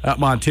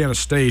Montana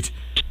State.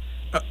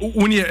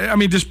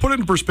 Just put it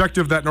in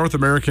perspective, that North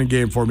American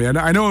game for me. And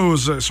I know it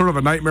was sort of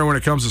a nightmare when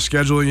it comes to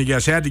scheduling. You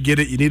guys had to get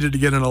it. You needed to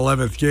get an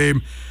 11th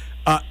game.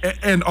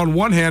 And on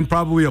one hand,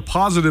 probably a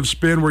positive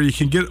spin where you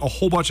can get a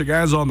whole bunch of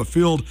guys on the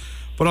field.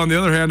 But on the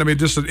other hand,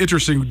 just an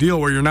interesting deal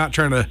where you're not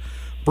trying to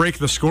break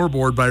the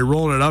scoreboard by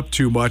rolling it up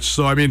too much.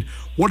 So,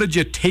 what did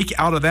you take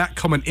out of that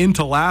coming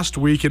into last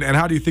week? And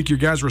how do you think you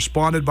guys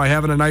responded by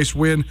having a nice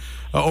win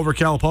over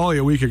Cal Poly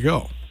a week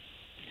ago?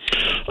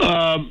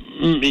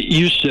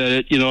 You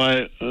said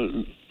it.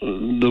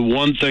 The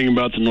one thing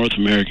about the North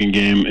American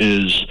game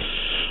is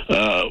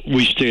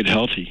we stayed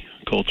healthy,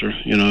 Colter.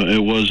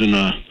 It wasn't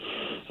a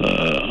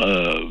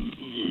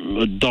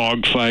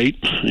dogfight,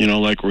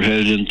 like we're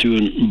headed into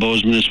in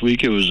Bozeman this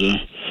week. It was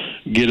a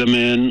get them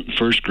in,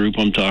 first group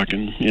I'm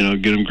talking,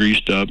 get them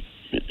greased up,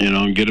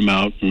 get them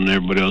out, and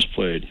everybody else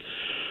played.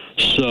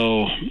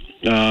 So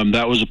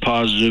that was a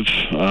positive.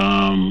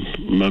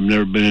 I've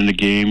never been in a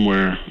game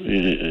where,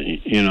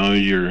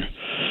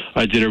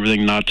 I did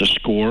everything not to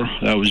score.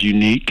 That was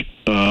unique.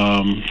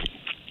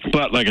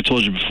 But like I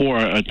told you before,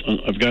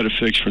 I've got it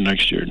fixed for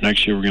next year.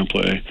 Next year we're going to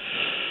play.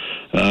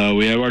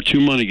 We have our 2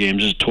 money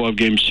games. It's a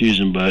 12-game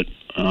season, but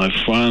I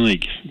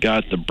finally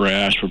got the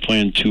brass. We're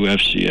playing 2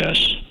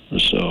 FCS.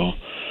 So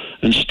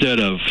instead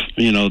of,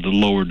 the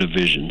lower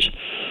divisions.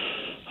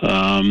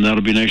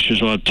 That'll be next year,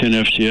 so I'll have 10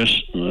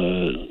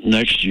 FCS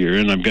next year,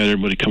 and I've got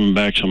everybody coming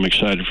back, so I'm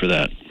excited for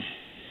that.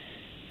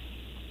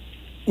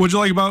 What'd you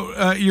like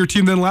about your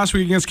team then last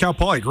week against Cal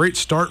Poly? Great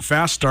start,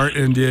 fast start,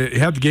 and you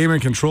had the game in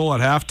control at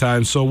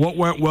halftime. So what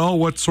went well?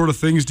 What sort of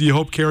things do you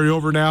hope carry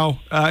over now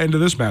into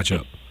this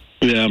matchup?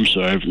 Yeah, I'm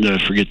sorry. I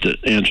forget to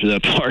answer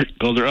that part,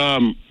 Colter.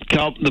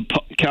 The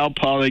Cal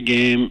Poly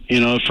game,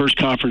 first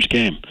conference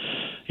game,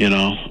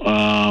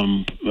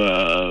 and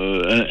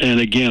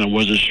again, I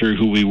wasn't sure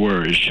who we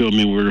were. It showed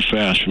me we were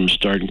fast from the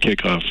start and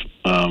kickoff.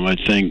 I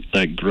think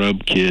that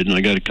Grubb kid, and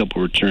I got a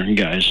couple return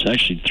guys,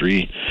 actually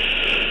 3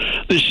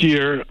 this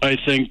year, I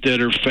think,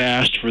 that are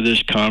fast for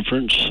this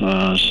conference.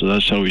 So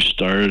that's how we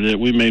started it.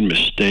 We made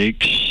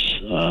mistakes,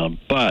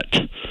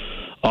 but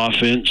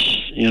offense,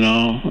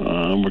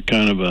 we're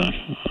kind of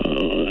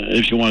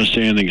if you want to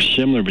say anything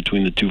similar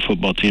between the two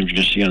football teams you're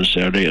going to see on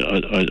Saturday,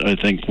 I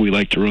think we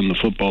like to run the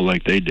football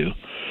like they do,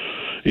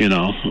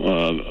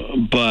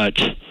 but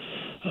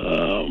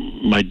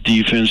my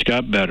defense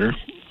got better,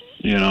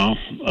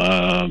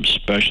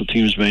 special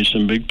teams made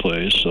some big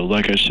plays. So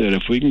like I said,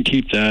 if we can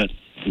keep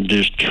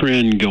this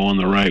trend going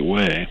the right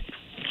way,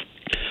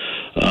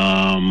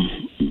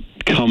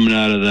 coming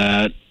out of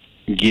that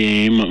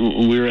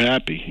game, we were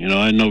happy.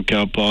 I know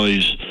Cal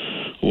Poly's,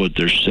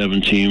 there's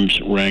 7 teams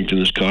ranked in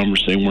this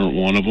conference. They weren't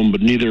one of them, but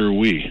neither are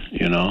we,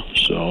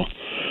 So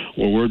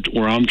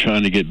where I'm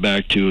trying to get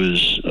back to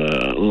is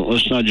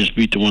let's not just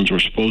beat the ones we're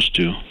supposed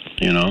to,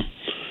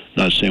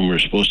 Not saying we're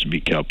supposed to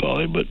beat Cal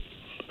Poly, but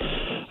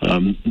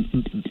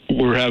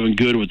we're having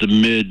good with the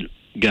mid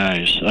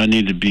guys. I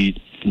need to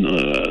beat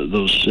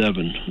those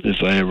 7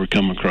 if I ever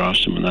come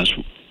across them, and that's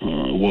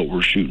what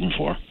we're shooting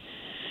for.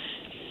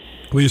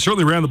 Well, you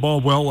certainly ran the ball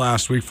well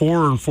last week.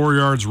 404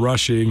 yards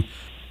rushing,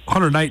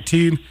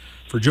 119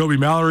 for Joby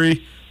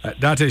Mallory.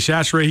 Dante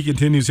Chachere, he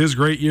continues his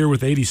great year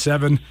with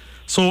 87.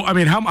 So,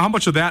 how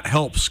much of that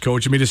helps,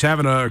 Coach? Just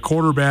having a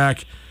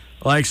quarterback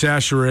like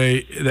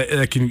Chachere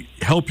that can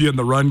help you in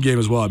the run game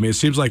as well. It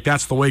seems like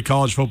that's the way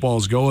college football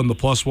is going, the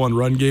 +1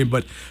 run game.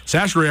 But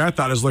Chachere, I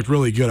thought, has looked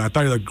really good. I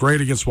thought he looked great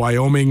against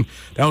Wyoming.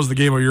 That was the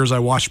game of yours I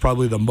watched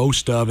probably the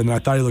most of, and I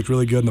thought he looked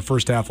really good in the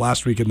first half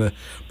last week, and the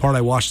part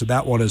I watched of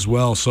that one as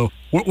well. So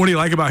what do you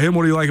like about him?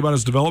 What do you like about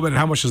his development? And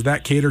how much does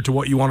that cater to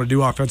what you want to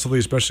do offensively,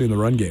 especially in the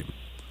run game?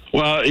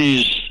 Well,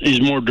 he's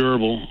more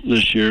durable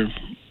this year.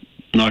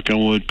 Knock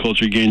on wood.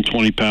 Colter gained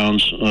 20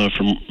 pounds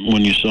from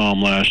when you saw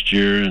him last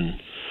year, and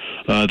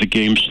the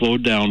game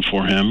slowed down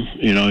for him.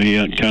 He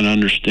kind of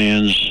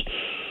understands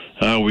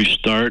how we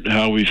start,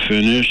 how we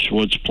finish,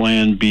 what's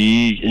plan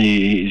B.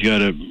 He's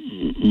got a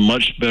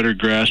much better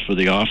grasp of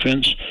the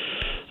offense.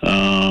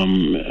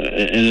 And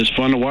it's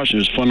fun to watch. It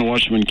was fun to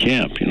watch him in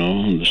camp,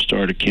 the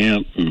start of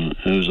camp. And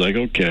it was like,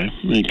 okay.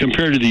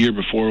 Compared to the year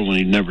before when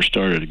he never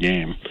started a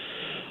game.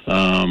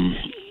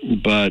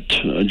 But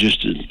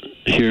just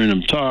hearing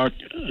him talk,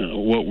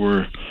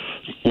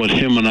 what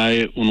him and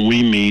I, when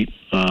we meet,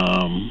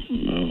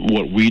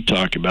 what we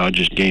talk about,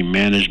 just game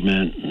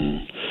management,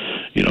 and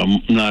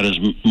not as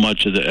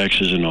much of the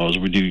X's and O's.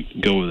 We do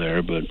go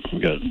there, but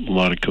we've got a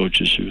lot of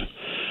coaches who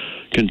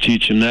can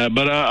teach him that.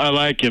 But I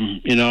like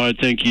him. I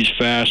think he's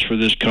fast for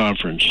this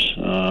conference.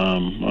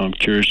 I'm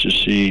curious to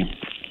see,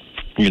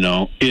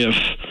 if,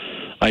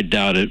 I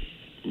doubt it,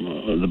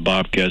 the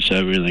Bobcats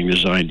have everything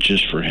designed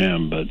just for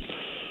him. But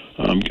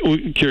I'm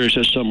curious.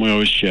 That's something we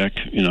always check,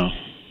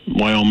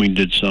 Wyoming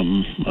did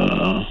something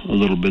a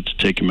little bit to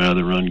take him out of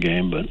the run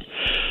game,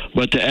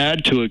 but to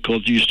add to it,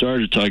 Colt, you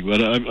started to talk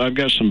about it. I've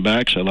got some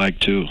backs I like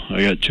too.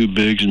 I got 2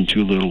 bigs and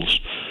 2 littles.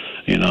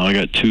 I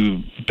got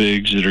 2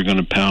 bigs that are going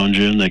to pound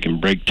you, and they can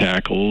break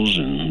tackles,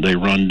 and they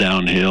run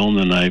downhill, and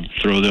then I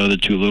throw the other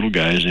 2 little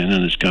guys in,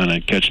 and it's kind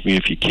of catch me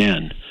if you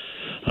can.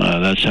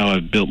 That's how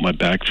I've built my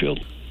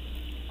backfield.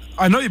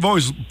 I know you've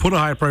always put a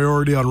high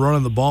priority on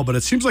running the ball, but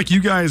it seems like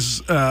you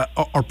guys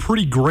are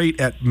pretty great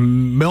at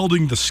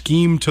melding the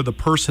scheme to the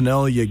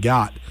personnel you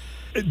got.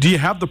 Do you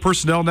have the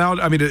personnel now?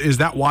 Is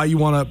that why you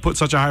want to put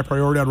such a high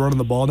priority on running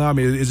the ball now?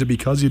 Is it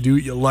because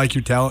you like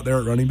your talent there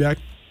at running back?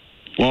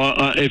 Well,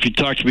 if you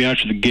talk to me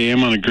after the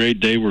game, on a great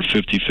day, we're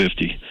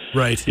 50-50.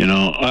 Right.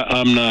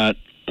 I'm not.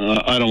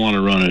 I don't want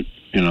to run it,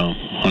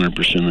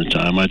 100% of the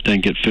time. I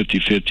think at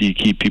 50-50, you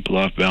keep people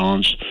off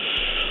balance.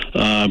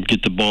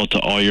 Get the ball to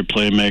all your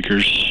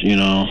playmakers.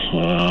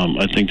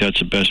 I think that's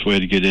the best way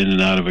to get in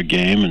and out of a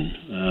game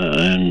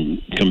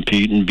and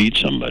compete and beat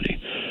somebody.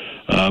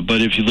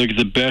 But if you look at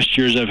the best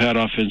years I've had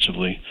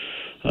offensively,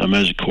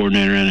 as a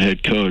coordinator and a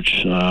head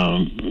coach,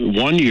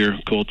 one year,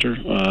 Colter,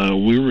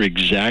 we were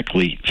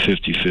exactly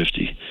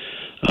 50-50.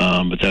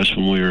 But that's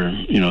when we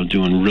were,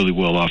 doing really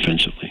well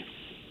offensively.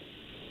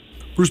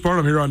 Bruce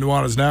Barnum here on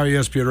Nuanez Now,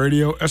 ESPN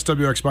Radio,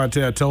 SWX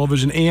Montana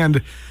Television,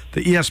 and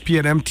the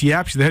ESPN MT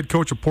app. He's the head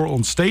coach of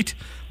Portland State.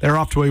 They're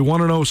off to a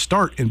 1-0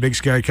 start in Big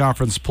Sky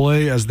Conference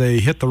play as they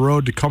hit the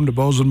road to come to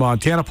Bozeman,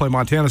 Montana, play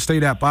Montana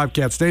State at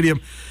Bobcat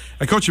Stadium.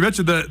 And, Coach, you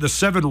mentioned the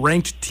 7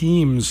 ranked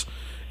teams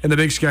in the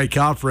Big Sky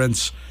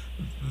Conference.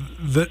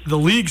 The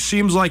league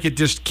seems like it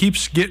just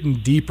keeps getting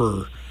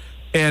deeper.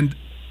 And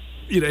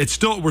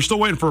we're still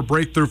waiting for a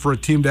breakthrough for a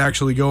team to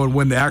actually go and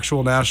win the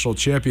actual national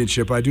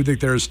championship. I do think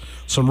there's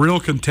some real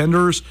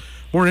contenders.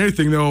 More than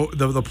anything, though,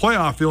 the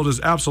playoff field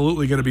is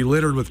absolutely going to be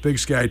littered with Big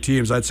Sky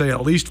teams. I'd say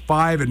at least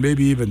 5 and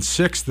maybe even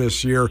 6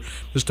 this year,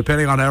 just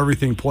depending on how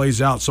everything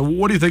plays out. So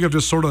what do you think of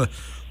just sort of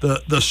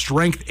the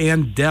strength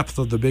and depth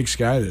of the Big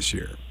Sky this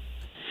year?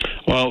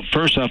 Well,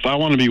 first off, I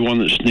want to be one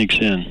that sneaks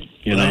in,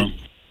 you know.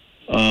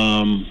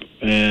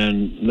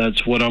 And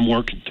that's what I'm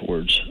working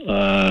towards.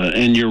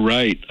 And you're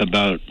right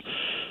about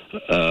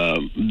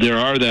there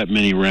are that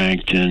many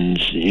ranked. And,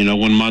 you know,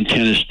 when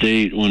Montana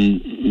State,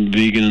 when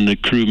Vegan and the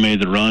crew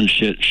made the run,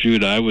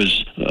 I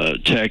was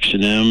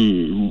texting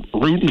them,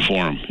 rooting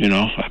for them. You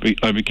know,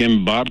 I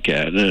became a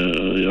Bobcat.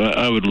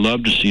 I would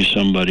love to see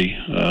somebody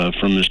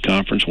from this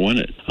conference win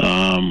it.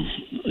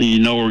 You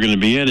know, we're going to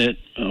be in it.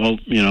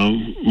 You know,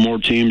 more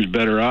teams,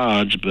 better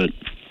odds. But,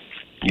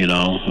 you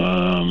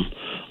know,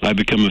 I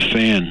become a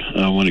fan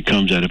when it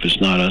comes out if it's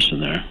not us in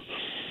there.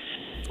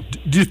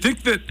 Do you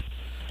think that,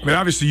 I mean,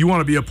 obviously you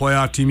want to be a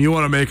playoff team, you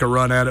want to make a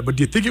run at it, but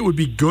do you think it would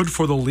be good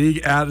for the league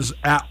at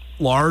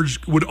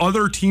large? Would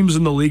other teams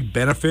in the league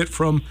benefit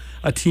from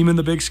a team in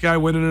the Big Sky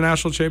winning a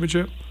national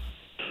championship?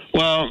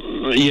 Well,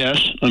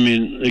 yes. I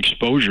mean,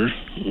 exposure,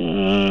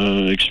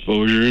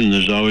 and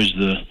there's always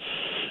the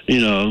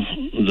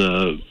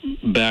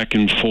back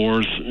and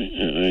forth,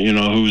 you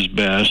know, who's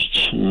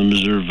best, the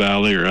Missouri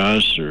Valley or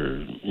us,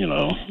 or, you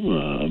know,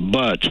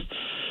 but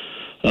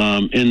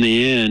in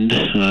the end,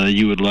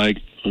 you would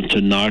like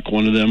to knock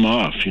one of them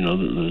off. You know,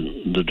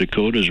 the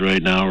Dakotas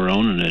right now are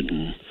owning it,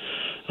 and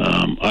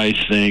I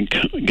think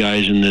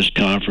guys in this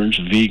conference,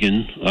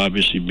 Vegan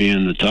obviously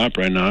being the top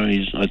right now,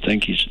 I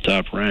think he's the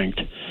top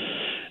ranked.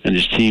 And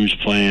his team's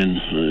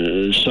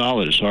playing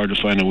solid. It's hard to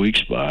find a weak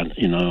spot,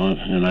 you know.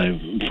 And I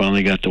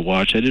finally got to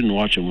watch. I didn't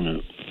watch it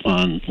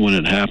when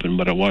it happened,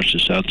 but I watched the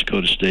South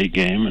Dakota State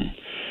game, and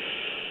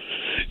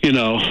you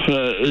know,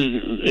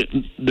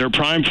 they're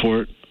primed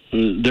for it.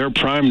 They're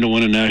primed to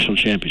win a national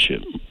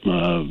championship.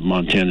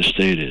 Montana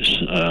State is.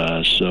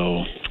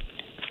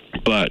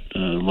 But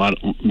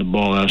the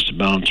ball has to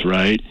bounce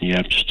right. You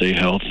have to stay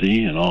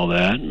healthy and all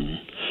that. And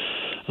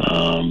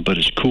but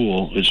it's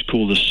cool. It's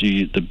cool to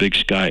see the Big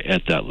Sky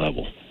at that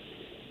level.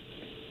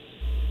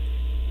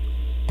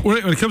 When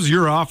it comes to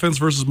your offense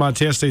versus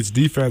Montana State's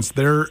defense,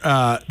 they're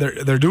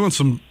doing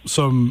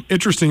some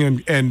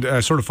interesting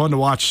and sort of fun to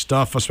watch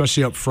stuff,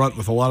 especially up front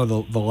with a lot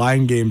of the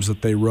line games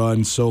that they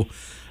run. So,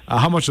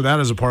 how much of that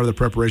is a part of the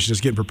preparation,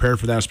 is getting prepared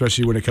for that,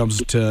 especially when it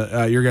comes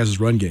to your guys'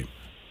 run game?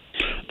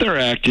 They're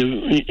active.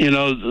 You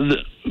know,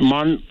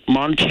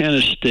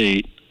 Montana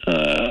State.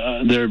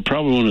 They're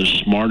probably one of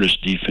the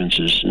smartest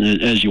defenses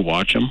as you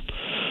watch them.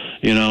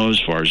 You know, as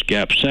far as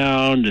gap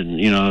sound, and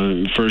you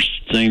know, the first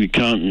thing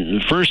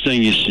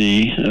you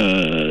see,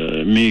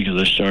 me,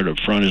 because I started up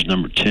front, is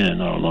number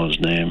 10. I don't know his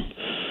name,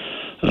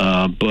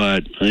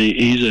 but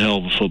he's a hell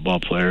of a football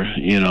player.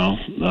 You know,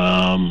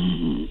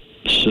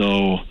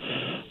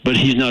 but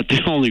he's not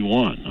the only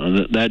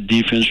one. That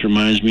defense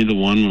reminds me of the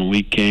one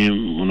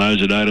when I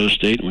was at Idaho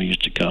State, and we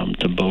used to come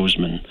to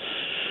Bozeman.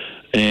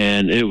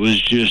 And it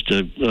was just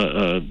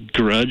a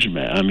grudge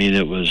match. I mean,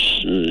 it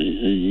was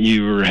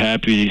you were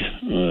happy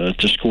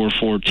to score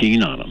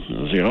 14 on them.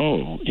 I was like,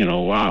 oh, you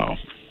know, wow.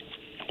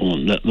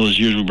 Well, those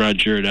years we brought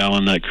Jared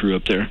Allen, that crew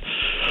up there.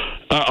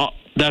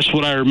 That's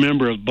what I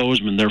remember of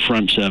Bozeman, their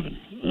front seven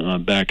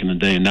back in the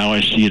day. And now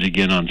I see it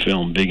again on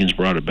film. Biggins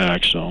brought it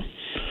back, so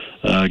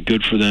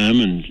good for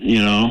them. And,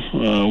 you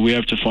know, we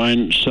have to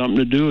find something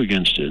to do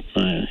against it,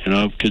 you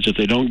know, because if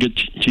they don't get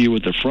to you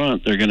with the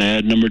front, they're going to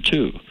add number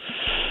 2.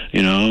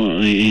 You know,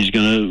 he's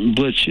going to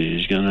blitz you.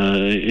 He's going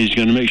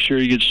to make sure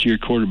he gets to your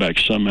quarterback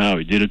somehow.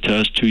 He did a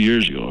test 2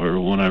 years ago, or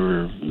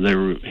whenever they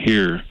were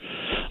here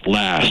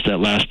that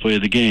last play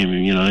of the game.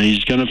 You know,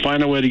 he's going to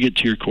find a way to get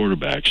to your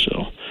quarterback.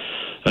 So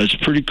it's a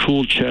pretty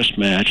cool chess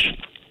match,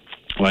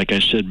 like I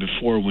said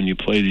before, when you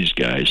play these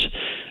guys.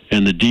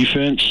 And the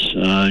defense,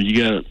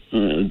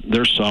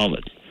 they're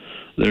solid.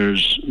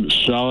 There's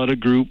solid a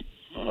group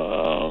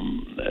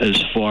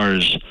as far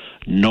as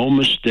no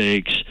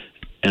mistakes,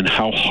 and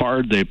how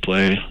hard they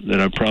play that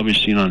I've probably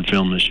seen on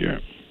film this year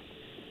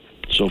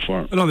so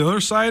far. And on the other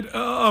side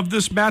of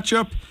this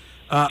matchup,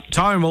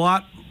 Tommy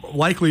Malott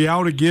likely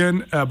out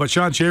again, but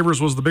Sean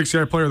Chavers was the Big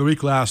Sky Player of the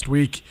Week last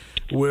week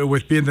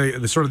with being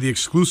the sort of the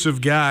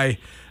exclusive guy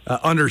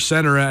under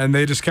center, and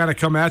they just kind of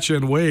come at you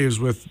in waves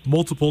with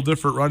multiple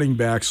different running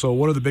backs. So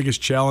what are the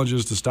biggest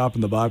challenges to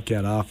stopping the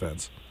Bobcat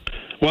offense?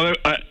 Well,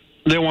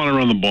 they want to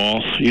run the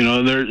ball. You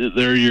know,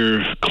 they're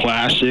your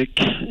classic,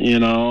 you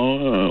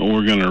know,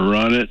 we're going to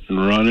run it,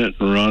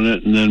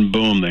 and then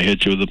boom, they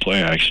hit you with the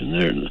play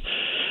action.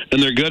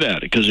 They're good at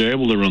it because they're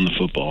able to run the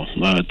football.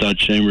 I thought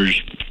Chambers,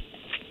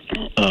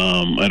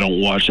 I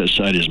don't watch that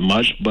side as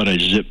much, but I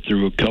zipped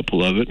through a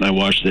couple of it, and I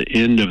watched the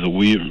end of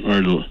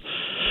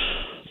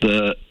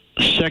the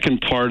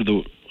second part of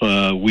the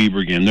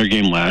Weber game, their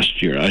game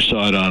last year. I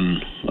saw it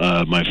on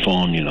my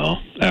phone, you know,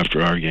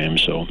 after our game,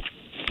 so...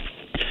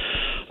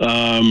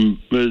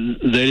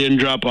 They didn't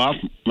drop off.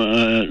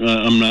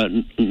 I'm not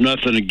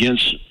nothing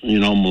against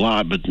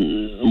Malott, but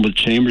with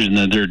Chambers and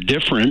they're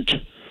different.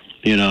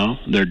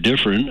 They're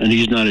different, and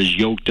he's not as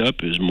yoked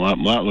up as Malott.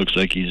 Malott looks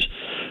like he's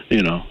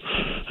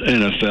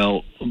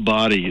NFL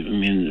body. I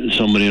mean,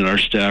 somebody in our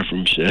staff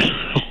room said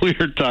we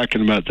were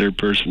talking about their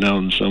personnel,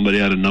 and somebody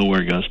out of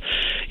nowhere goes,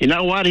 "You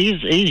know what?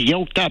 He's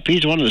yoked up.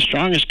 He's one of the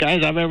strongest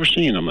guys I've ever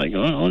seen." I'm like,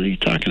 "Oh, what are you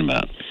talking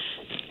about?"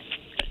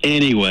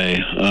 Anyway,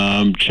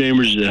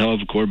 Chambers is a hell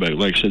of a quarterback.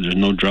 Like I said, there's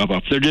no drop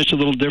off. They're just a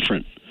little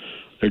different.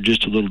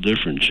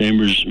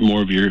 Chambers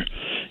more of your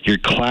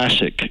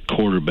classic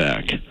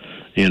quarterback,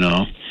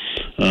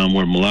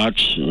 where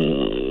Malott's,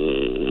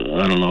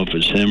 I don't know if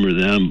it's him or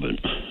them, but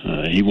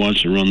he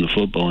wants to run the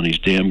football, and he's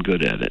damn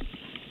good at it.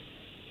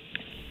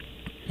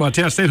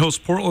 Montana State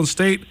hosts Portland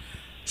State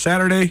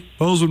Saturday,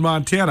 Bozeman,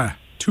 Montana.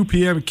 2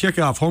 p.m.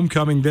 kickoff,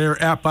 homecoming there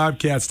at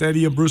Bobcat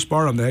Stadium. Bruce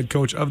Barnum, the head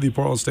coach of the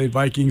Portland State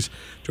Vikings,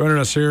 joining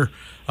us here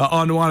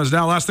on Nuanez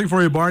Now. Last thing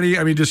for you, Barney,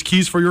 just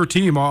keys for your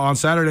team on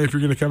Saturday if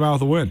you're going to come out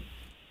with a win.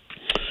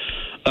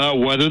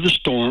 Weather the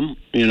storm,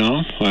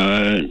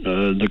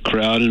 the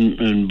crowd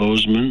in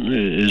Bozeman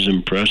is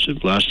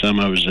impressive. Last time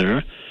I was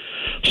there.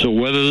 So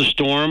weather the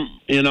storm,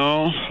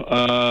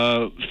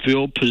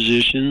 field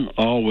position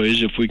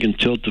always. If we can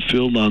tilt the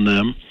field on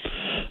them,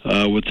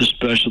 with the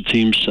special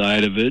team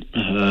side of it,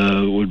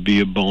 would be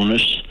a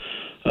bonus.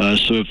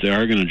 So if they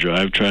are going to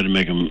drive, try to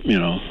make them,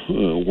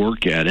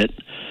 work at it.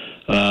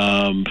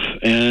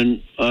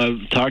 And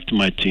I've talked to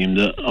my team.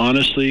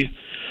 Honestly,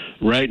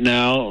 right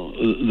now,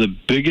 the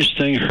biggest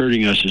thing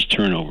hurting us is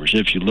turnovers.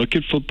 If you look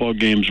at football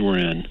games we're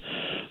in,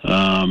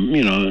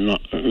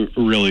 not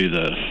really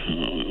the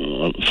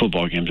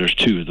football games, there's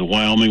two, the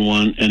Wyoming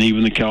one and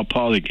even the Cal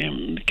Poly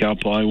game. The Cal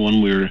Poly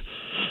one, we were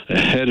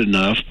ahead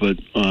enough, but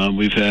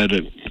we've had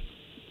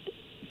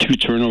 2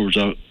 turnovers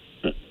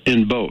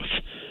in both.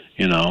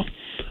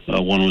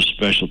 One was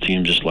special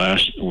teams just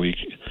last week,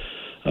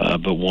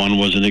 but one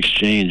was an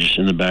exchange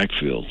in the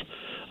backfield.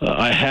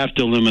 I have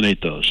to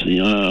eliminate those.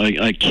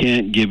 I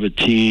can't give a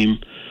team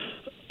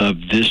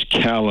of this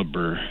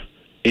caliber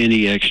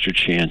any extra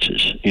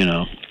chances.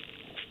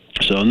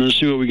 So I'm going to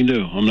see what we can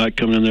do. I'm not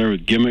coming in there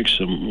with gimmicks.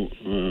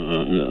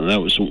 That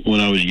was when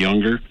I was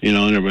younger, and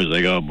everybody's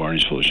like, "Oh,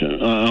 Barney's full of shit."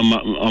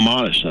 I'm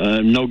honest.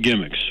 No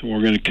gimmicks.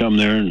 We're going to come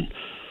there and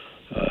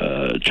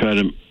try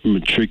to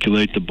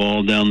matriculate the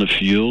ball down the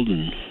field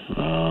and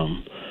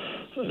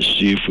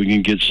see if we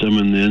can get some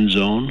in the end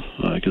zone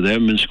because they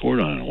haven't been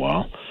scored on in a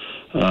while.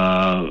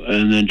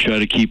 And then try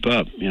to keep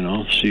up,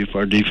 see if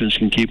our defense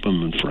can keep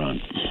them in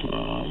front.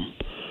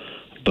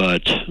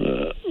 But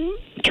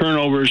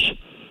turnovers,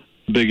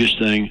 biggest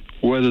thing,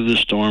 weather the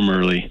storm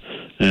early,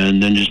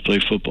 and then just play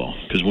football.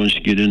 Because once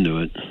you get into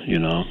it,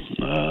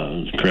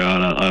 the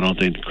crowd, I don't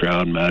think the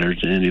crowd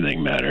matters.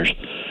 Anything matters.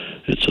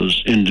 It's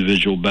those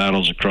individual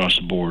battles across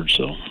the board.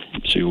 So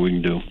let's see what we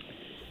can do.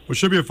 Well,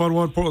 should be a fun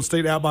one. Portland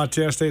State at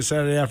Montana State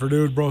Saturday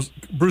afternoon.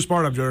 Bruce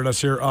Barnum joining us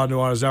here on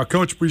Nuanez Now.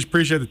 Coach, we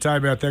appreciate the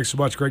time, man. Thanks so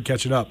much. Great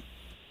catching up.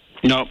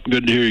 No,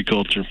 good to hear you,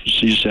 Colter.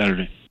 See you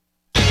Saturday.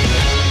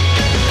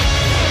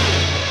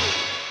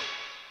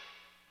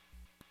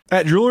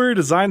 At Jewelry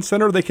Design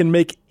Center, they can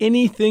make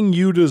anything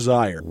you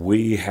desire.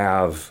 We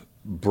have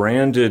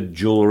branded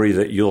jewelry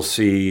that you'll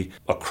see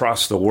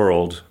across the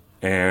world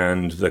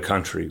and the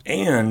country.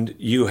 And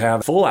you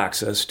have full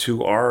access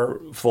to our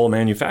full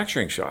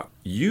manufacturing shop.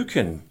 You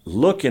can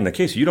look in the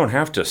case. You don't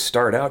have to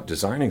start out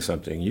designing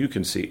something. You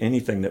can see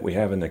anything that we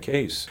have in the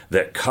case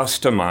that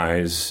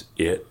customize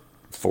it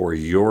for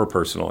your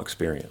personal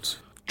experience.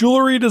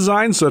 Jewelry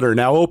Design Center,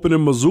 now open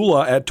in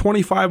Missoula at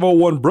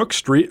 2501 Brook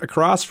Street,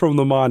 across from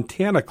the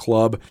Montana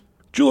Club.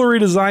 Jewelry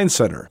Design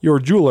Center, your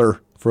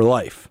jeweler for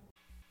life.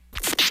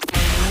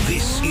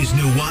 This is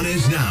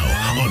Nuanez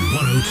Now on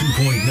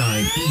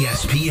 102.9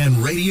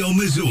 ESPN Radio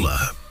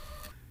Missoula.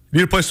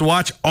 Need a place to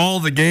watch all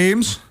the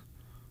games?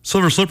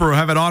 Silver Slipper will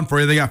have it on for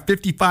you. They got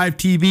 55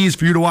 TVs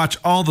for you to watch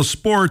all the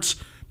sports.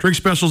 Drink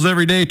specials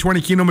every day,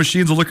 20 Keno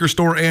machines, a liquor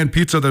store, and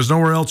pizza. There's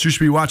nowhere else you should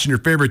be watching your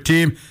favorite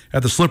team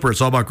at the Slipper. It's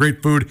all about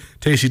great food,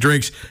 tasty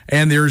drinks,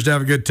 and the urge to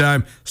have a good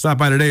time. Stop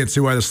by today and see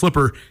why the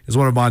Slipper is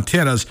one of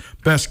Montana's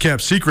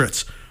best-kept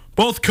secrets.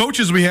 Both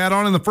coaches we had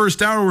on in the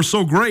first hour were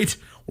so great.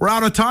 We're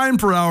out of time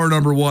for hour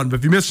number 1. But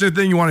if you missed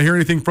anything, you want to hear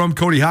anything from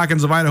Cody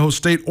Hawkins of Idaho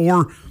State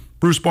or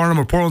Bruce Barnum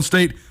of Portland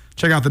State,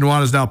 check out the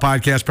Nuanez Now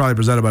podcast, probably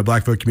presented by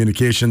Blackfoot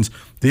Communications,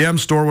 the M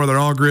Store, where they're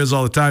all grizz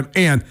all the time,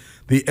 and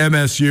the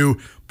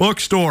MSU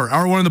Bookstore.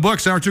 Hour 1 in the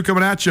books, hour 2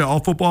 coming at you. All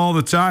football all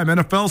the time,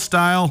 NFL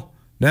style.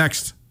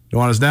 Next,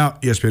 Nuanez Now,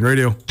 ESPN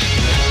Radio.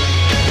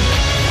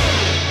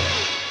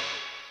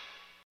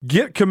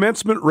 Get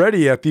commencement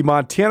ready at the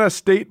Montana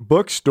State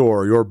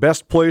Bookstore, your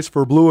best place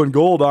for blue and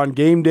gold on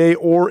game day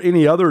or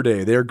any other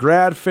day. Their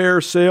grad fair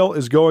sale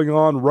is going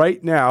on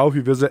right now if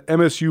you visit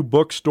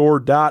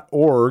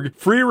msubookstore.org.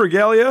 Free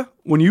regalia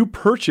when you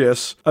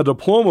purchase a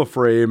diploma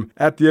frame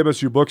at the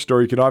MSU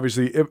Bookstore. You can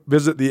obviously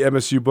visit the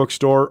MSU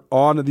Bookstore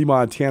on the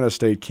Montana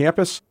State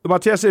campus. The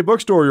Montana State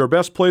Bookstore, your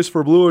best place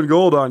for blue and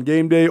gold on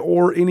game day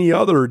or any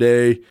other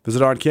day.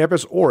 Visit on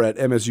campus or at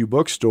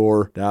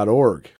msubookstore.org.